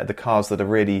market, doesn't it? The cars that are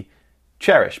really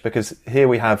cherished, because here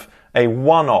we have a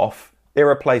one-off,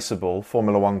 irreplaceable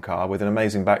Formula One car with an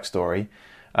amazing backstory.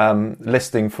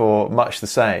 listing for much the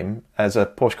same as a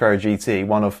Porsche Carrera GT,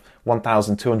 one of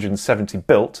 1,270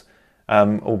 built,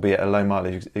 albeit a low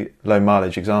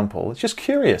mileage example. It's just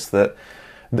curious that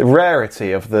the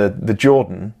rarity of the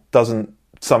Jordan doesn't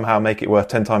somehow make it worth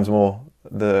 10 times more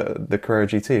the Carrera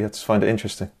GT. I just find it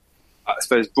interesting. I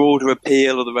suppose broader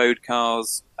appeal of the road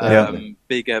cars,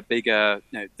 bigger.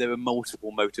 There are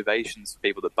multiple motivations for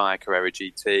people that buy a Carrera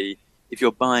GT. If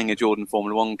you're buying a Jordan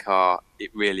Formula One car,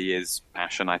 it really is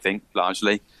passion, I think,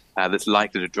 largely, that's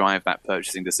likely to drive that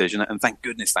purchasing decision. And thank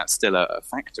goodness that's still a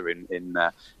factor in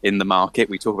the market.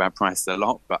 We talk about prices a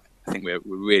lot, but I think we're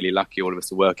really lucky, all of us,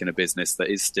 to work in a business that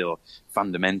is still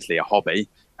fundamentally a hobby,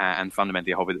 and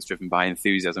fundamentally a hobby that's driven by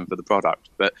enthusiasm for the product.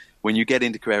 But when you get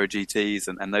into Carrera GTs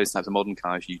and those types of modern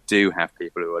cars, you do have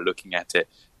people who are looking at it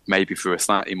maybe through a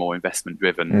slightly more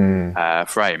investment-driven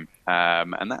frame.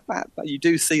 And that you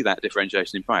do see that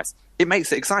differentiation in price. It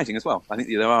makes it exciting as well. I think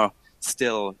there are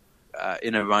still,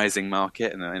 in a rising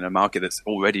market and in a market that's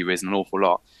already risen an awful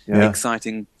lot,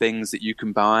 exciting things that you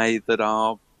can buy that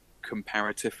are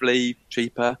comparatively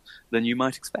cheaper than you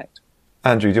might expect.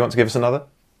 Andrew, do you want to give us another?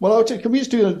 Well, can we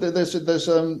just do? There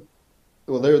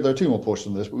are two more portions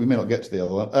of this, but we may not get to the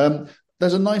other one.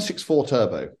 There's a 964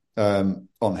 turbo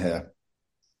on here,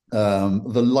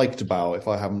 the Leichtbau, if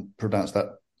I haven't pronounced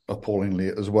that appallingly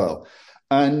as well.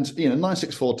 And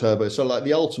 964 turbo, so like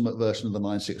the ultimate version of the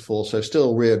 964, so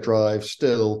still rear drive,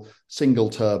 still single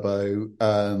turbo,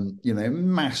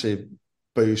 massive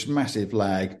boost, massive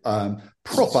lag,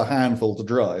 proper handful to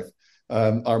drive.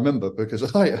 I remember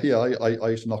because I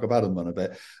used to knock about them a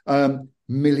bit. €1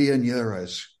 million.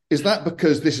 Is that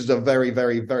because this is a very,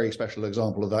 very, very special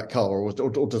example of that car, or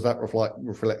does that reflect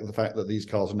the fact that these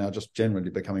cars are now just generally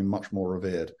becoming much more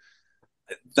revered?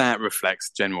 That reflects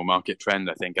general market trend,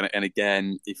 I think. And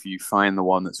again, if you find the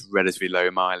one that's relatively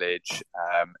low mileage,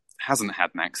 hasn't had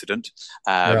an accident,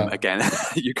 again,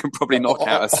 you can probably knock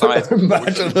out a size.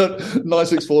 Imagine that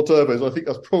 964 turbos. I think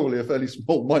that's probably a fairly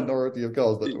small minority of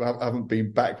cars that haven't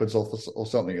been backwards off or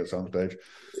something at some stage.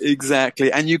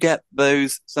 Exactly. And you get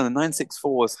those. So the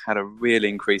 964s had a real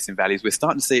increase in values. We're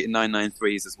starting to see it in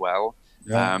 993s as well.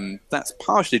 Yeah. That's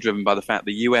partially driven by the fact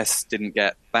the US didn't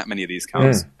get that many of these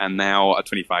cars. And now at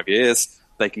 25 years,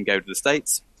 they can go to the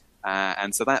States.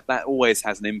 And so that always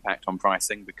has an impact on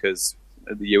pricing because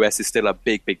the US is still a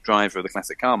big, big driver of the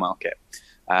classic car market.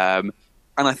 And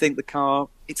I think the car,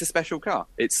 it's a special car.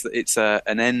 It's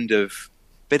an end of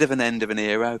an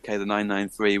era. Okay, the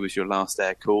 993 was your last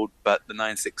air-cooled, but the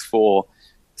 964,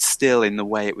 still in the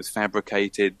way it was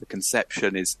fabricated, the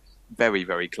conception is very,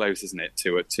 very close, isn't it,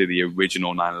 to the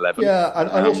original 911? Yeah,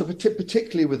 and also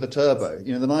particularly with the turbo.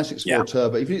 The 964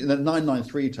 turbo, if you, the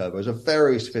 993 turbo is a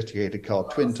very sophisticated car,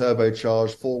 twin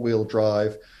turbocharged, four-wheel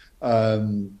drive.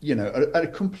 A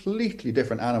completely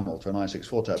different animal to a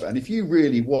 964 turbo. And if you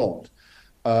really want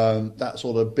that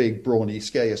sort of big, brawny,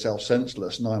 scare yourself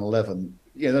senseless 911,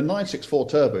 the 964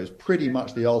 turbo is pretty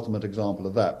much the ultimate example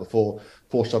of that. Before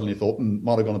Porsche suddenly thought,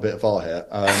 might have gone a bit far here,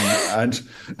 and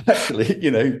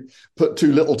actually, put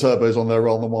two little turbos on there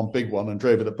rather than one big one and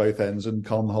drove it at both ends and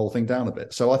calmed the whole thing down a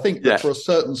bit. So I think that for a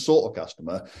certain sort of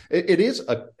customer, it is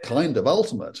a kind of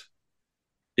ultimate.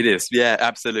 It is, yeah,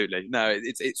 absolutely. No,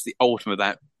 it's the ultimate of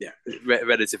that,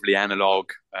 relatively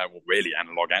analog, really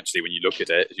analog actually. When you look at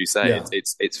it, as you say,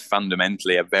 it's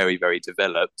fundamentally a very, very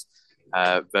developed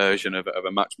version of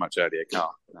a much, much earlier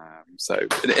car. So,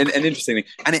 an interesting thing,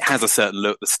 and it has a certain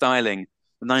look. The styling,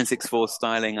 the 964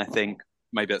 styling, I think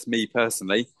maybe that's me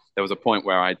personally. There was a point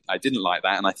where I didn't like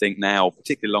that, and I think now,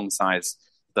 particularly alongside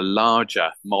the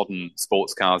larger modern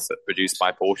sports cars that are produced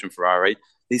by Porsche and Ferrari,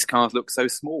 these cars look so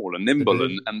small and nimble,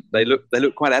 and they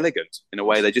look quite elegant in a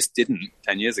way they just didn't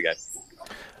 10 years ago.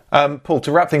 Paul,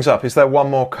 to wrap things up, is there one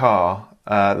more car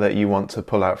that you want to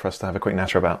pull out for us to have a quick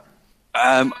natter about?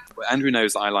 Andrew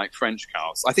knows that I like French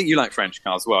cars. I think you like French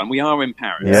cars as well, and we are in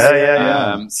Paris.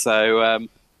 Yeah.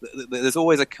 There's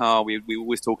always a car. We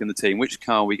always talk in the team, which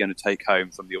car are we going to take home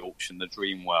from the auction, the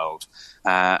dream world?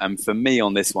 And for me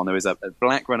on this one, there is a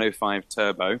black Renault 5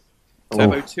 Turbo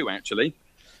 2 actually.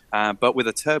 But with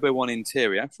a Turbo 1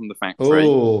 interior from the factory.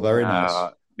 Oh, very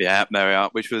nice. Yeah, there we are.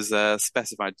 Which was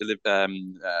specified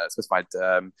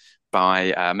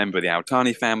by a member of the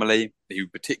Altani family who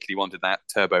particularly wanted that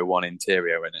Turbo 1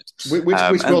 interior in it. Which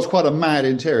was quite a mad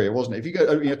interior, wasn't it? If you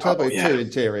go, Turbo 2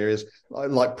 interior is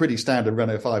like pretty standard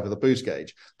Renault 5 with a boost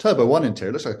gauge. Turbo 1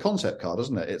 interior looks like a concept car,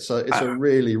 doesn't it? It's a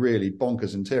really, really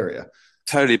bonkers interior.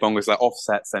 Totally bonkers, like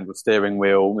offset central steering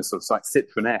wheel, with sort of like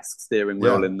Citroen-esque steering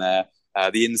wheel in there.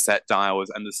 The inset dials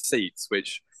and the seats,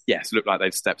 which yes, look like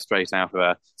they've stepped straight out of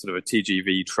a sort of a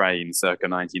TGV train circa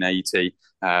 1980,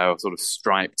 sort of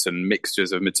striped and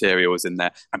mixtures of materials in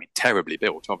there. I mean, terribly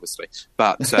built, obviously,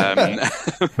 but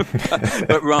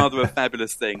but rather a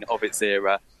fabulous thing of its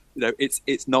era. You know,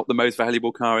 it's not the most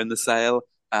valuable car in the sale,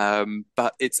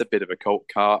 but it's a bit of a cult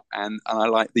car, and I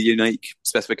like the unique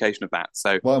specification of that.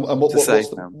 So, well, and what's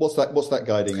that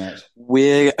guiding at?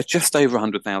 We're just over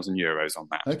 €100,000 on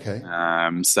that. Okay.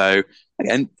 So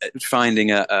again,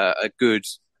 finding a good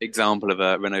example of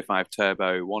a Renault 5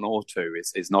 Turbo 1 or 2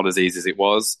 is not as easy as it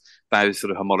was. Those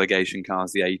sort of homologation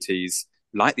cars, the 80s,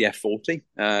 like the F40,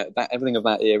 that everything of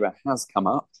that era has come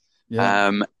up.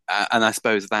 Yeah. And I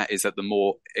suppose that is at the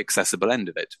more accessible end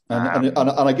of it. And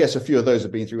I guess a few of those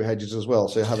have been through hedges as well.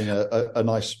 So having a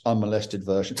nice unmolested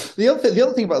version. The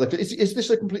other thing about is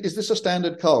this a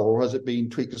standard car, or has it been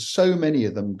tweaked? Because so many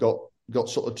of them got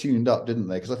sort of tuned up, didn't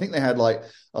they? Because I think they had like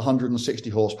 160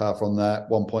 horsepower from that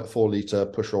 1.4 litre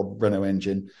push-rod Renault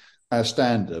engine as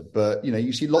standard. But you know,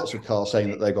 you see lots of cars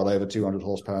saying that they've got over 200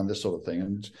 horsepower and this sort of thing.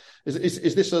 And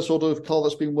is this a sort of car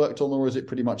that's been worked on, or is it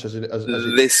pretty much as it?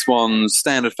 This one's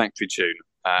standard factory tune,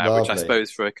 which I suppose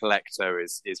for a collector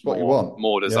is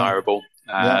more desirable.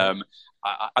 Yeah.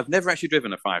 I've never actually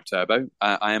driven a 5 Turbo.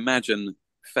 I imagine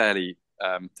fairly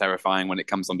terrifying when it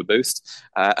comes on the boost.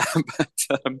 I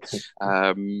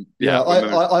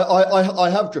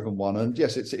have driven one, and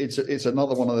yes, it's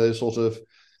another one of those sort of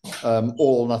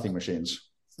all or nothing machines.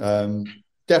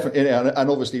 Definitely, and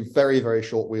obviously very, very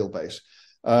short wheelbase.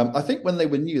 I think when they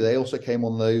were new, they also came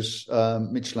on those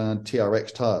Michelin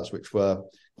TRX tyres, which were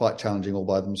quite challenging all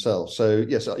by themselves. So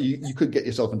yes, you could get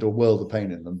yourself into a world of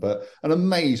pain in them, but an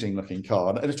amazing looking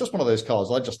car. And it's just one of those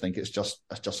cars. I just think it's just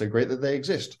so great that they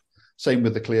exist. Same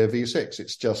with the Clio V6.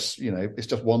 It's just, it's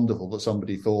just wonderful that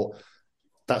somebody thought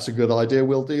that's a good idea.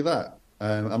 We'll do that.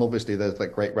 And obviously there's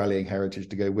that great rallying heritage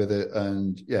to go with it.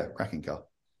 And yeah, cracking car.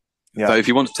 Yeah. So if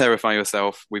you want to terrify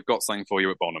yourself, we've got something for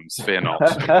you at Bonhams. Fear not.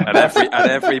 at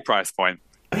every price point.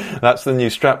 That's the new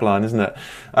strapline, isn't it?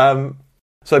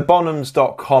 So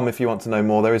bonhams.com if you want to know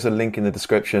more. There is a link in the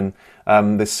description.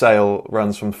 This sale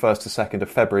runs from 1st to 2nd of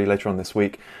February later on this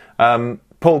week.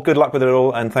 Paul, good luck with it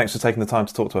all, and thanks for taking the time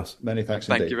to talk to us. Many thanks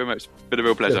indeed. Thank you very much. Been a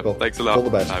real pleasure. Cheers, thanks a lot. All the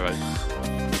best.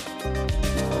 Bye-bye.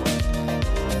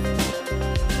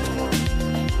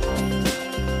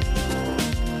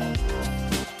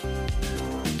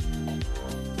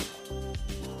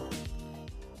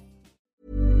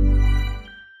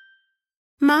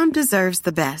 Mom deserves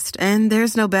the best, and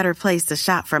there's no better place to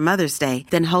shop for Mother's Day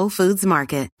than Whole Foods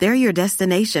Market. They're your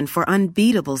destination for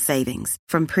unbeatable savings,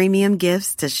 from premium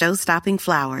gifts to show-stopping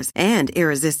flowers and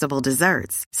irresistible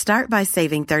desserts. Start by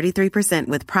saving 33%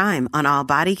 with Prime on all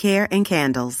body care and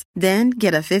candles. Then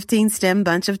get a 15-stem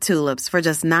bunch of tulips for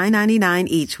just $9.99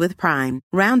 each with Prime.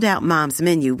 Round out Mom's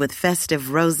menu with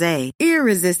festive rosé,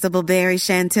 irresistible berry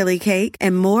chantilly cake,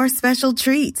 and more special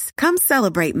treats. Come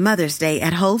celebrate Mother's Day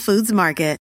at Whole Foods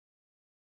Market.